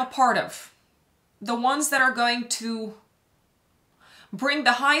communities that I'm a part of the ones that are going to bring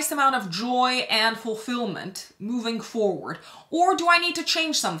the highest amount of joy and fulfillment moving forward? Or do I need to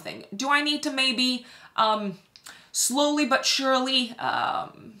change something? Do I need to maybe slowly but surely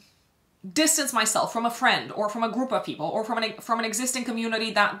distance myself from a friend or from a group of people or from an existing community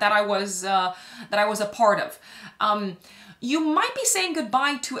that I was a part of? You might be saying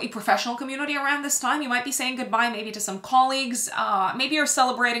goodbye to a professional community around this time. You might be saying goodbye maybe to some colleagues. Maybe you're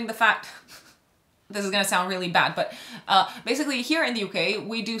celebrating the fact, this is going to sound really bad, but basically here in the UK,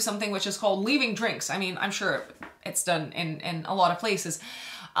 we do something which is called leaving drinks. I mean, I'm sure it's done in a lot of places.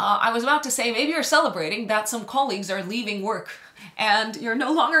 I was about to say, maybe you're celebrating that some colleagues are leaving work and you're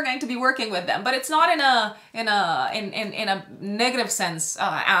no longer going to be working with them. But it's not in a negative sense,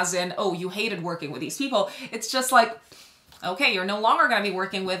 as in, oh, you hated working with these people. It's just like, okay, you're no longer going to be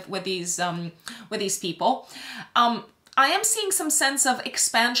working with these people. I am seeing some sense of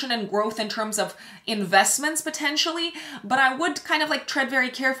expansion and growth in terms of investments potentially, but I would kind of like tread very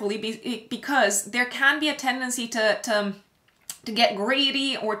carefully because there can be a tendency to get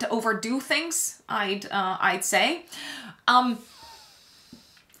greedy or to overdo things, I'd say. I'm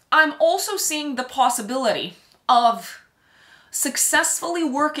also seeing the possibility of successfully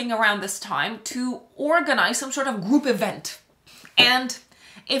working around this time to organize some sort of group event. And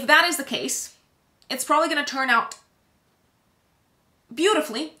if that is the case, it's probably going to turn out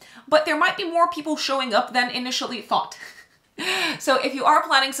beautifully, but there might be more people showing up than initially thought. So if you are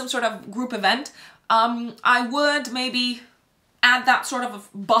planning some sort of group event, I would maybe add that sort of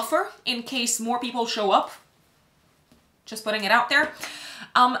a buffer in case more people show up. Just putting it out there.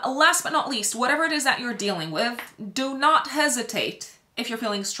 Last but not least, whatever it is that you're dealing with, do not hesitate, if you're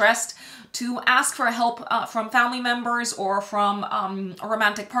feeling stressed, to ask for help from family members or from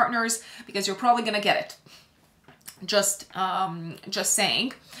romantic partners, because you're probably going to get it. Just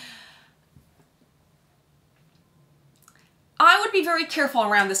saying. I would be very careful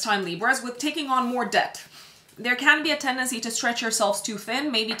around this time, Libras, with taking on more debt. There can be a tendency to stretch yourselves too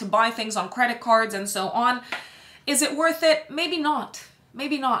thin, maybe to buy things on credit cards and so on. Is it worth it? Maybe not.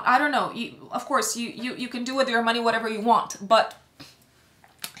 Maybe not. I don't know. Of course, you can do with your money whatever you want, but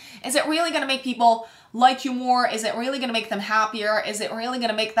is it really going to make people like you more? Is it really going to make them happier? Is it really going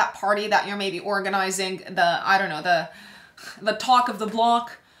to make that party that you're maybe organizing I don't know, the talk of the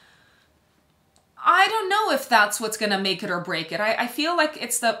block? I don't know if that's what's going to make it or break it. I feel like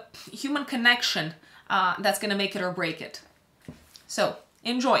it's the human connection that's going to make it or break it. So,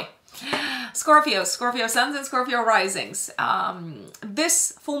 enjoy. Scorpio suns and Scorpio risings.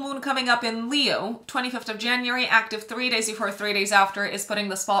 This full moon coming up in Leo, 25th of January, active 3 days before, 3 days after, is putting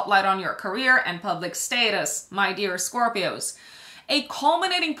the spotlight on your career and public status, my dear Scorpios. A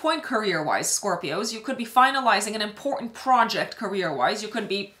culminating point career-wise, Scorpios. You could be finalizing an important project career-wise. You could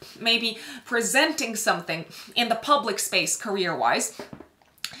be maybe presenting something in the public space career-wise.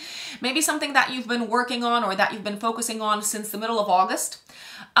 Maybe something that you've been working on or that you've been focusing on since the middle of August.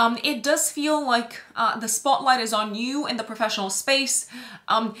 It does feel like the spotlight is on you in the professional space.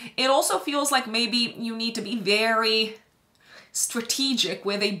 It also feels like maybe you need to be very strategic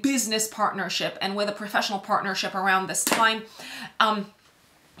with a business partnership and with a professional partnership around this time.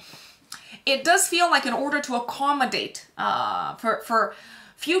 It does feel like in order to accommodate for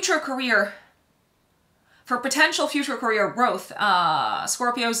future career, for potential future career growth,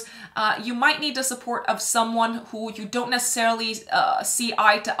 Scorpios, you might need the support of someone who you don't necessarily see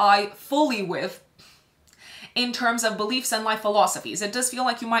eye to eye fully with in terms of beliefs and life philosophies. It does feel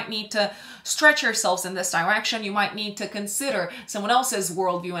like you might need to stretch yourselves in this direction. You might need to consider someone else's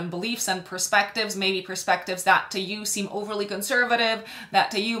worldview and beliefs and perspectives, maybe perspectives that to you seem overly conservative,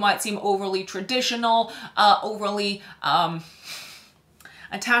 that to you might seem overly traditional, overly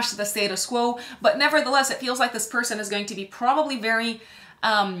attached to the status quo, but nevertheless, it feels like this person is going to be probably very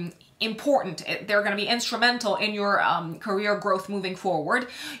important. They're going to be instrumental in your career growth moving forward.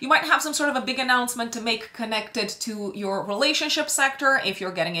 You might have some sort of a big announcement to make connected to your relationship sector. If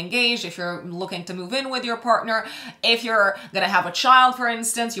you're getting engaged, if you're looking to move in with your partner, if you're going to have a child, for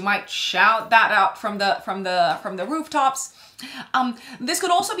instance, you might shout that out from the rooftops. This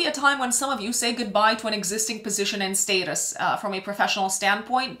could also be a time when some of you say goodbye to an existing position and status from a professional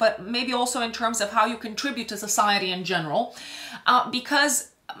standpoint, but maybe also in terms of how you contribute to society in general, because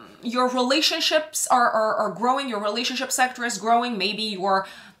your relationships are growing, your relationship sector is growing. Maybe you're,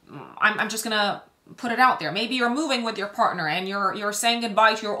 I'm just gonna put it out there, maybe you're moving with your partner and you're saying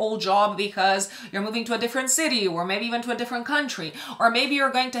goodbye to your old job because you're moving to a different city or maybe even to a different country, or maybe you're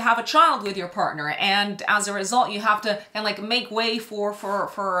going to have a child with your partner and as a result you have to kind of like make way for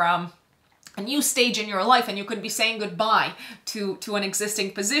a new stage in your life, and you could be saying goodbye to an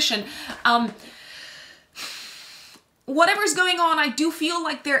existing position. Whatever's going on, I do feel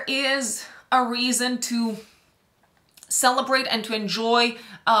like there is a reason to celebrate and to enjoy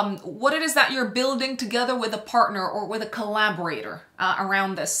what it is that you're building together with a partner or with a collaborator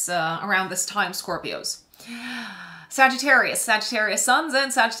around this time, Scorpios. Sagittarius suns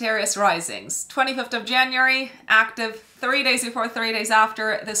and Sagittarius risings. 25th of January, active 3 days before, 3 days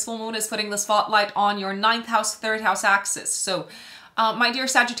after. This full moon is putting the spotlight on your 9th house, 3rd house axis. So my dear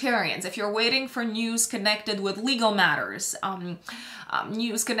Sagittarians, if you're waiting for news connected with legal matters,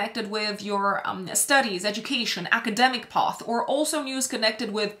 news connected with your studies, education, academic path, or also news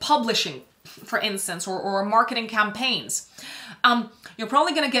connected with publishing, for instance, or marketing campaigns, you're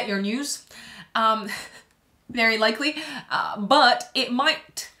probably going to get your news, very likely, but it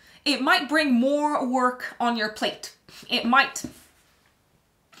might bring more work on your plate. It might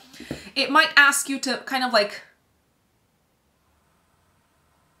ask you to kind of like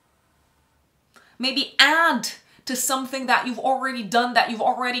maybe add to something that you've already done, that you've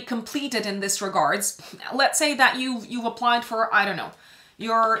already completed in this regards. Let's say that you've applied for, I don't know,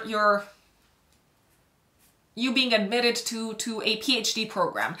 you being admitted to a PhD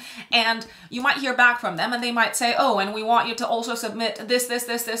program, and you might hear back from them and they might say, oh, and we want you to also submit this,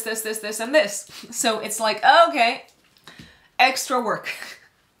 and this. So it's like, okay, extra work.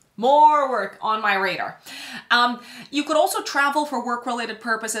 More work on my radar. You could also travel for work-related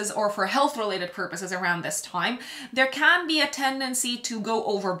purposes or for health-related purposes around this time. There can be a tendency to go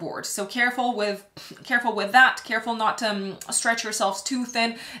overboard, so careful with that. Careful not to stretch yourselves too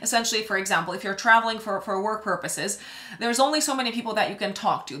thin. Essentially, for example, if you're traveling for work purposes, there's only so many people that you can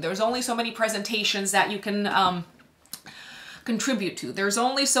talk to. There's only so many presentations that you can contribute to. There's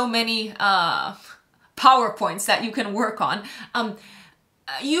only so many PowerPoints that you can work on.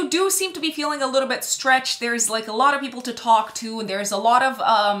 You do seem to be feeling a little bit stretched. There's like a lot of people to talk to, and there's a lot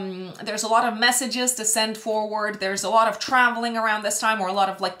of messages to send forward. There's a lot of traveling around this time, or a lot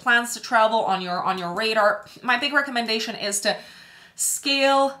of like plans to travel on your radar. My big recommendation is to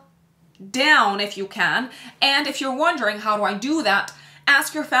scale down if you can. And if you're wondering, how do I do that?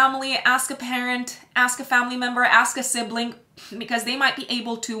 Ask your family, ask a parent, ask a family member, ask a sibling, because they might be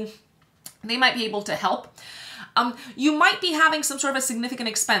able to help. You might be having some sort of a significant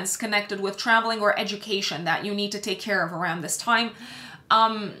expense connected with traveling or education that you need to take care of around this time.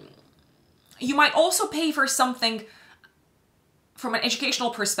 You might also pay for something from an educational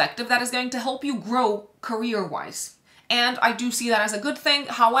perspective that is going to help you grow career-wise. And I do see that as a good thing.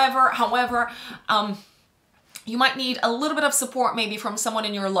 However, you might need a little bit of support maybe from someone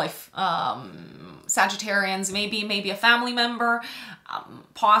in your life. Sagittarians, maybe a family member,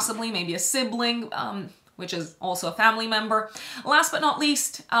 possibly maybe a sibling, which is also a family member. Last but not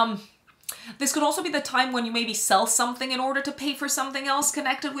least, this could also be the time when you maybe sell something in order to pay for something else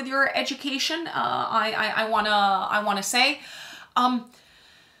connected with your education. I wanna say,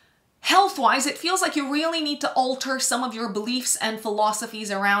 health-wise, it feels like you really need to alter some of your beliefs and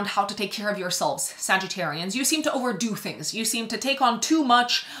philosophies around how to take care of yourselves, Sagittarians. You seem to overdo things. You seem to take on too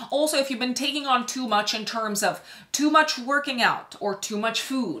much. Also, if you've been taking on too much in terms of too much working out or too much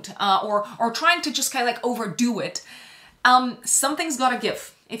food, or trying to just kind of like overdo it, something's got to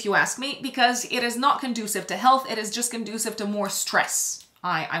give, if you ask me, because it is not conducive to health. It is just conducive to more stress.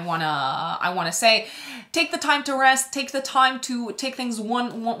 I wanna say, take the time to rest, take the time to take things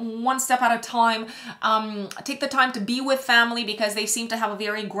one step at a time, take the time to be with family, because they seem to have a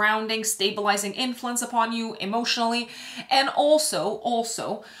very grounding, stabilizing influence upon you emotionally. And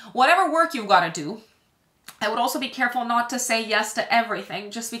also, whatever work you've got to do, I would also be careful not to say yes to everything,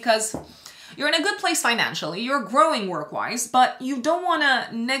 just because you're in a good place financially, you're growing work-wise, but you don't want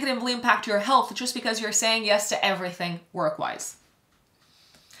to negatively impact your health just because you're saying yes to everything work-wise.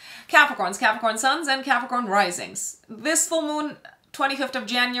 Capricorns, Capricorn suns, and Capricorn risings. This full moon, 25th of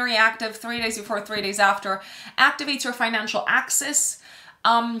January, active 3 days before, 3 days after, activates your financial axis.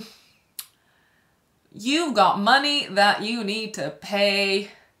 You've got money that you need to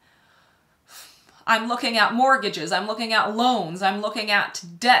pay. I'm looking at mortgages, I'm looking at loans, I'm looking at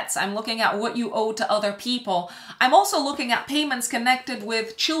debts, I'm looking at what you owe to other people. I'm also looking at payments connected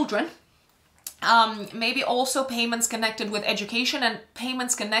with children. Maybe also payments connected with education and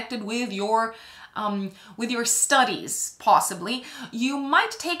payments connected with your studies, possibly. You might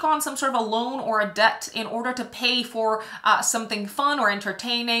take on some sort of a loan or a debt in order to pay for something fun or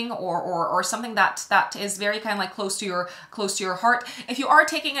entertaining, or something that is very kind of like close to your heart. If you are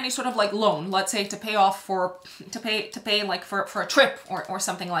taking any sort of like loan, let's say to pay off to pay like for a trip or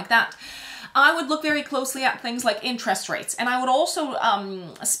something like that, I would look very closely at things like interest rates. And I would also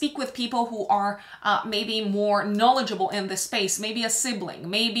speak with people who are maybe more knowledgeable in this space, maybe a sibling,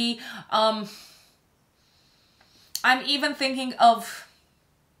 maybe, I'm even thinking of,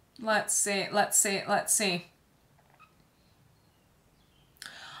 let's see.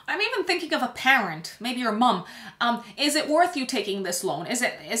 I'm even thinking of a parent, maybe your mom. Is it worth you taking this loan? Is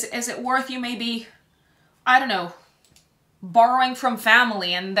it worth you maybe, I don't know, borrowing from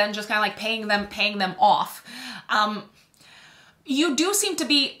family and then just kind of like paying them off? You do seem to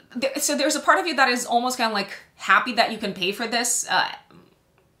be, so there's a part of you that is almost kind of like happy that you can pay for this.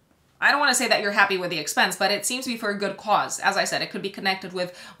 I don't want to say that you're happy with the expense, but it seems to be for a good cause. As I said, it could be connected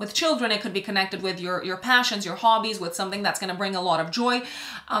with children, it could be connected with your passions, your hobbies, with something that's going to bring a lot of joy.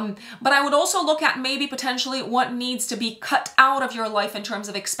 But I would also look at maybe potentially what needs to be cut out of your life in terms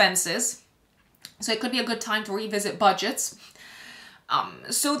of expenses. So it could be a good time to revisit budgets.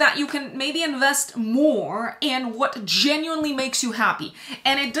 so that you can maybe invest more in what genuinely makes you happy.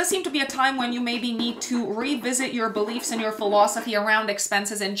 And it does seem to be a time when you maybe need to revisit your beliefs and your philosophy around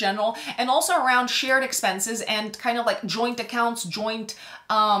expenses in general, and also around shared expenses and kind of like joint accounts, joint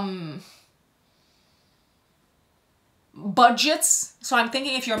budgets. So I'm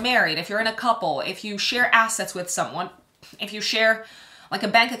thinking if you're married, if you're in a couple, if you share assets with someone, if you share like a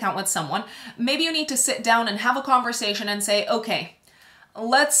bank account with someone, maybe you need to sit down and have a conversation and say, okay,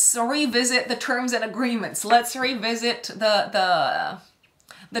 let's revisit the terms and agreements. Let's revisit the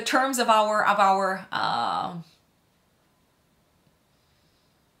terms of our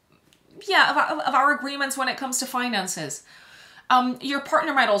agreements when it comes to finances. Your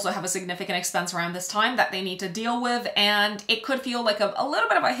partner might also have a significant expense around this time that they need to deal with, and it could feel like a little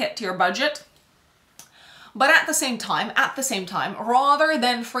bit of a hit to your budget. But at the same time, rather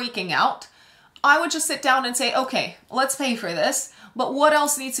than freaking out, I would just sit down and say, okay, let's pay for this, but what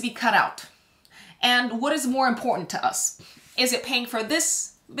else needs to be cut out? And what is more important to us? Is it paying for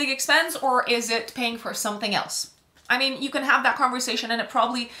this big expense, or is it paying for something else? I mean, you can have that conversation, and it's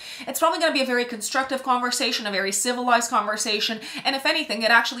probably going to be a very constructive conversation, a very civilized conversation, and if anything, it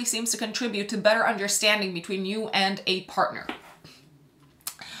actually seems to contribute to better understanding between you and a partner.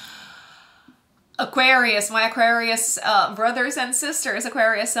 Aquarius, my Aquarius brothers and sisters,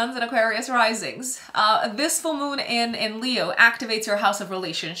 Aquarius suns and Aquarius risings. This full moon in Leo activates your house of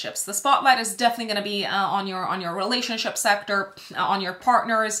relationships. The spotlight is definitely going to be on your relationship sector, on your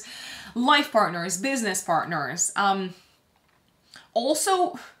partners, life partners, business partners.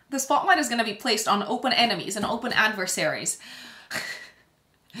 Also, the spotlight is going to be placed on open enemies and open adversaries.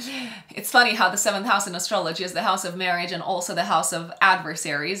 It's funny how the 7th house in astrology is the house of marriage and also the house of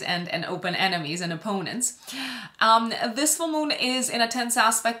adversaries and open enemies and opponents. This full moon is in a tense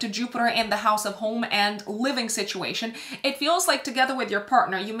aspect to Jupiter in the house of home and living situation. It feels like together with your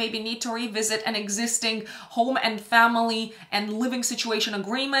partner, you maybe need to revisit an existing home and family and living situation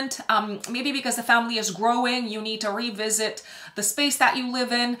agreement. Maybe because the family is growing, you need to revisit the space that you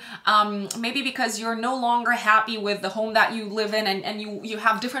live in. Maybe because you're no longer happy with the home that you live in, and you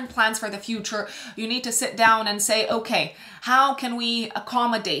have different plans for the future. You need to sit down and say, okay, how can we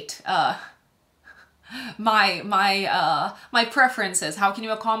accommodate my preferences? How can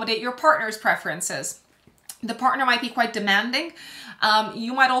you accommodate your partner's preferences? The partner might be quite demanding.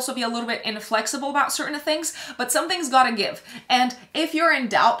 You might also be a little bit inflexible about certain things, but something's gotta give. And if you're in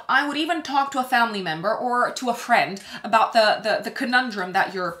doubt, I would even talk to a family member or to a friend about the conundrum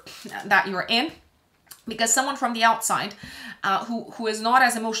that you're in. Because someone from the outside who is not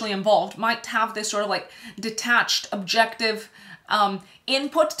as emotionally involved might have this sort of like detached, objective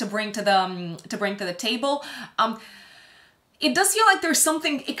input to bring to the table. It does feel like there's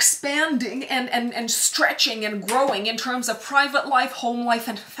something expanding and stretching and growing in terms of private life, home life,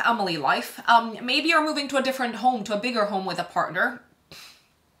 and family life. Maybe you're moving to a different home, to a bigger home with a partner.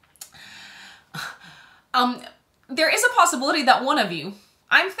 There is a possibility that one of you,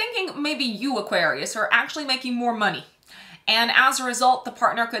 I'm thinking maybe you, Aquarius, are actually making more money. And as a result, the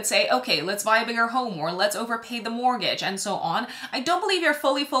partner could say, okay, let's buy a bigger home, or let's overpay the mortgage, and so on. I don't believe you're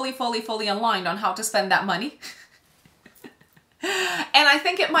fully aligned on how to spend that money. And I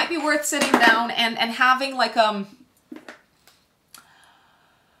think it might be worth sitting down and having like a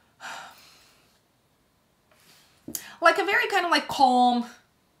very kind of like calm,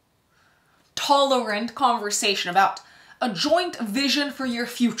 tolerant conversation about a joint vision for your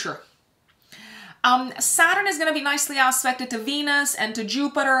future. Saturn is going to be nicely aspected to Venus and to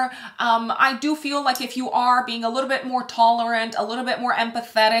Jupiter. I do feel like if you are being a little bit more tolerant, a little bit more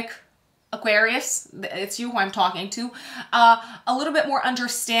empathetic, Aquarius, it's you who I'm talking to, a little bit more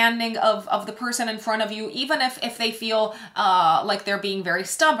understanding of the person in front of you, even if they feel like they're being very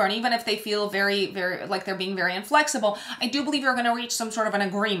stubborn, even if they feel very like they're being very inflexible, I do believe you're going to reach some sort of an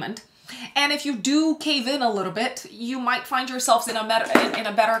agreement. And if you do cave in a little bit, you might find yourselves in a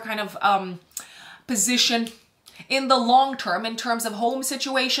better kind of position in the long term, in terms of home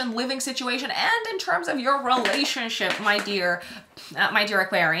situation, living situation, and in terms of your relationship, my dear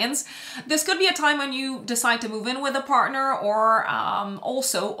Aquarians. This could be a time when you decide to move in with a partner, or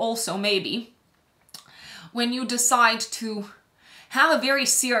also maybe when you decide to have a very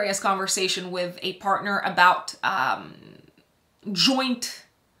serious conversation with a partner about joint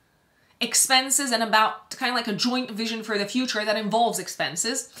expenses and about kind of like a joint vision for the future that involves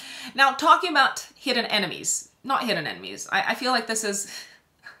expenses. Now, talking about hidden enemies, not hidden enemies, I feel like this is,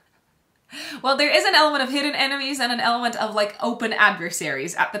 well, there is an element of hidden enemies and an element of like open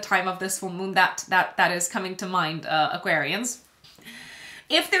adversaries at the time of this full moon that is coming to mind, Aquarians.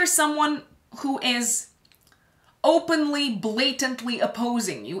 If there's someone who is openly, blatantly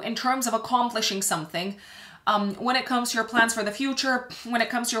opposing you in terms of accomplishing something. When it comes to your plans for the future, when it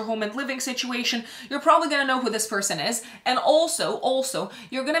comes to your home and living situation, you're probably going to know who this person is. And also,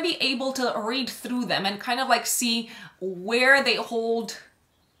 you're going to be able to read through them and kind of like see where they hold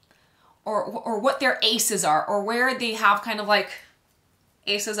or what their aces are, or where they have kind of like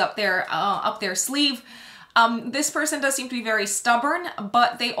aces up their sleeve. This person does seem to be very stubborn,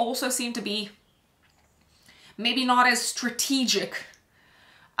 but they also seem to be maybe not as strategic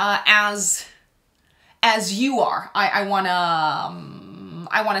as you are. I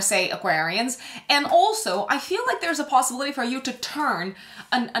wanna say, Aquarians. And also, I feel like there's a possibility for you to turn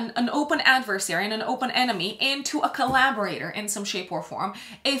an open adversary and an open enemy into a collaborator in some shape or form.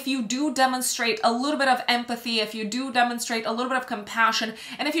 If you do demonstrate a little bit of empathy, if you do demonstrate a little bit of compassion,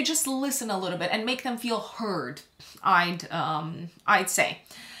 and if you just listen a little bit and make them feel heard, I'd say.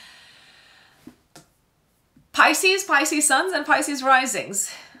 Pisces, Pisces suns, and Pisces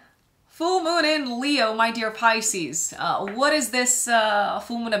risings. Full moon in Leo, my dear Pisces. What is this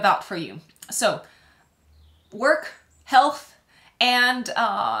full moon about for you? So, work, health, and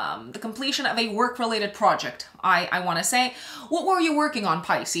the completion of a work-related project, I want to say. What were you working on,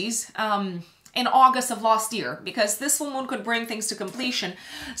 Pisces, in August of last year? Because this full moon could bring things to completion.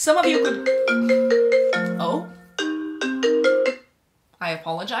 Some of you could... Oh, I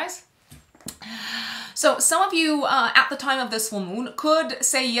apologize. So some of you at the time of this full moon could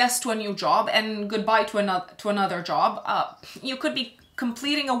say yes to a new job and goodbye to another job. You could be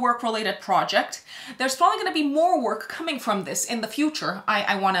completing a work-related project. There's probably going to be more work coming from this in the future,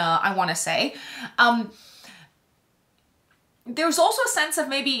 I wanna say. There's also a sense of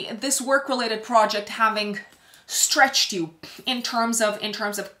maybe this work-related project having stretched you in terms of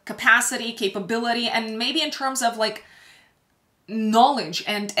capacity, capability, and maybe in terms of like knowledge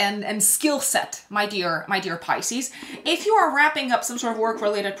and skill set, my dear Pisces. If you are wrapping up some sort of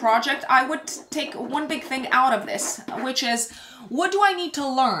work-related project, I would take one big thing out of this, which is, what do I need to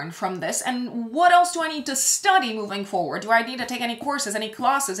learn from this, and what else do I need to study moving forward? Do I need to take any courses, any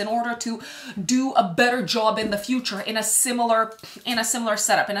classes in order to do a better job in the future in a similar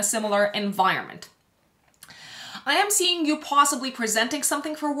setup, in a similar environment? I am seeing you possibly presenting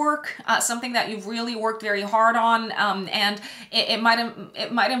something for work, something that you've really worked very hard on, and it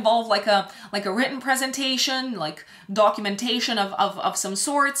might involve like a written presentation, like documentation of some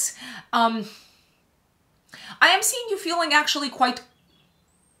sorts. I am seeing you feeling actually quite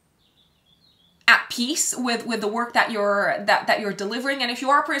at peace with the work that you're delivering. And if you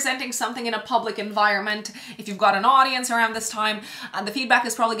are presenting something in a public environment, if you've got an audience around this time, the feedback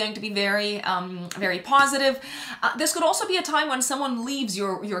is probably going to be very positive. This could also be a time when someone leaves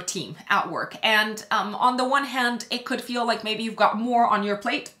your team at work, and on the one hand, it could feel like maybe you've got more on your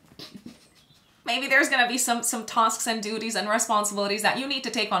plate. Maybe there's going to be some tasks and duties and responsibilities that you need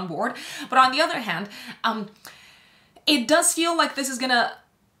to take on board. But on the other hand, it does feel like this is going to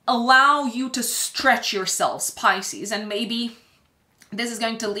allow you to stretch yourselves, Pisces, and maybe this is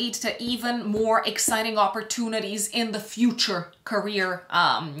going to lead to even more exciting opportunities in the future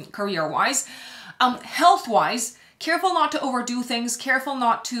career-wise. Health-wise, careful not to overdo things, careful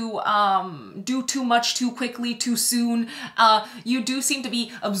not to do too much too quickly, too soon. You do seem to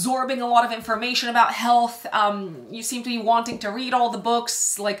be absorbing a lot of information about health. You seem to be wanting to read all the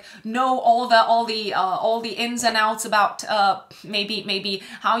books, like know all the ins and outs about maybe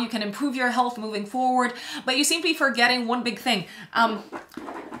how you can improve your health moving forward. But you seem to be forgetting one big thing.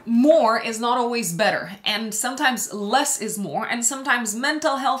 More is not always better, and sometimes less is more, and sometimes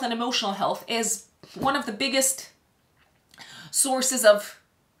mental health and emotional health is one of the biggest sources of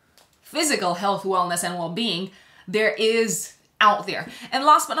physical health, wellness, and well-being there is out there. And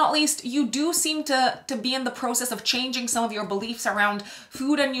last but not least, you do seem to be in the process of changing some of your beliefs around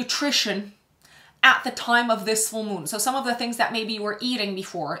food and nutrition at the time of this full moon. So some of the things that maybe you were eating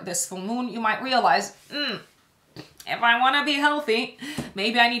before this full moon, you might realize, if I want to be healthy,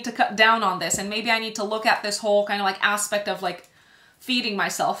 maybe I need to cut down on this, and maybe I need to look at this whole kind of like aspect of like feeding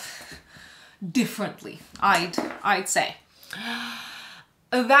myself differently, I'd say.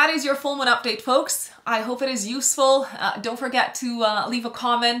 That is your full moon update, folks. I hope it is useful. Don't forget to leave a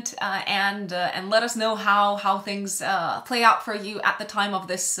comment and let us know how things play out for you at the time of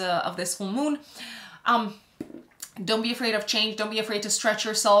this full moon. Don't be afraid of change. Don't be afraid to stretch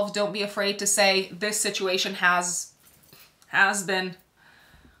yourselves. Don't be afraid to say this situation has been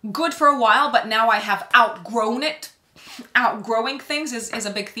good for a while, but now I have outgrown it. Outgrowing things is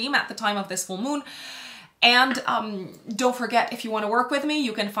a big theme at the time of this full moon. And don't forget, if you want to work with me,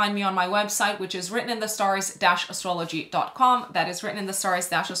 you can find me on my website, which is writteninthestars-astrology.com. That is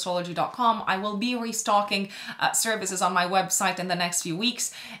writteninthestars-astrology.com. I will be restocking services on my website in the next few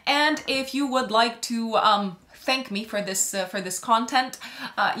weeks. And if you would like to thank me for this content,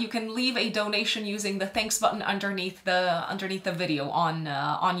 you can leave a donation using the thanks button underneath the video on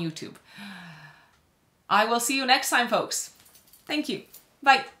YouTube. I will see you next time, folks. Thank you.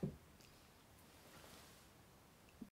 Bye.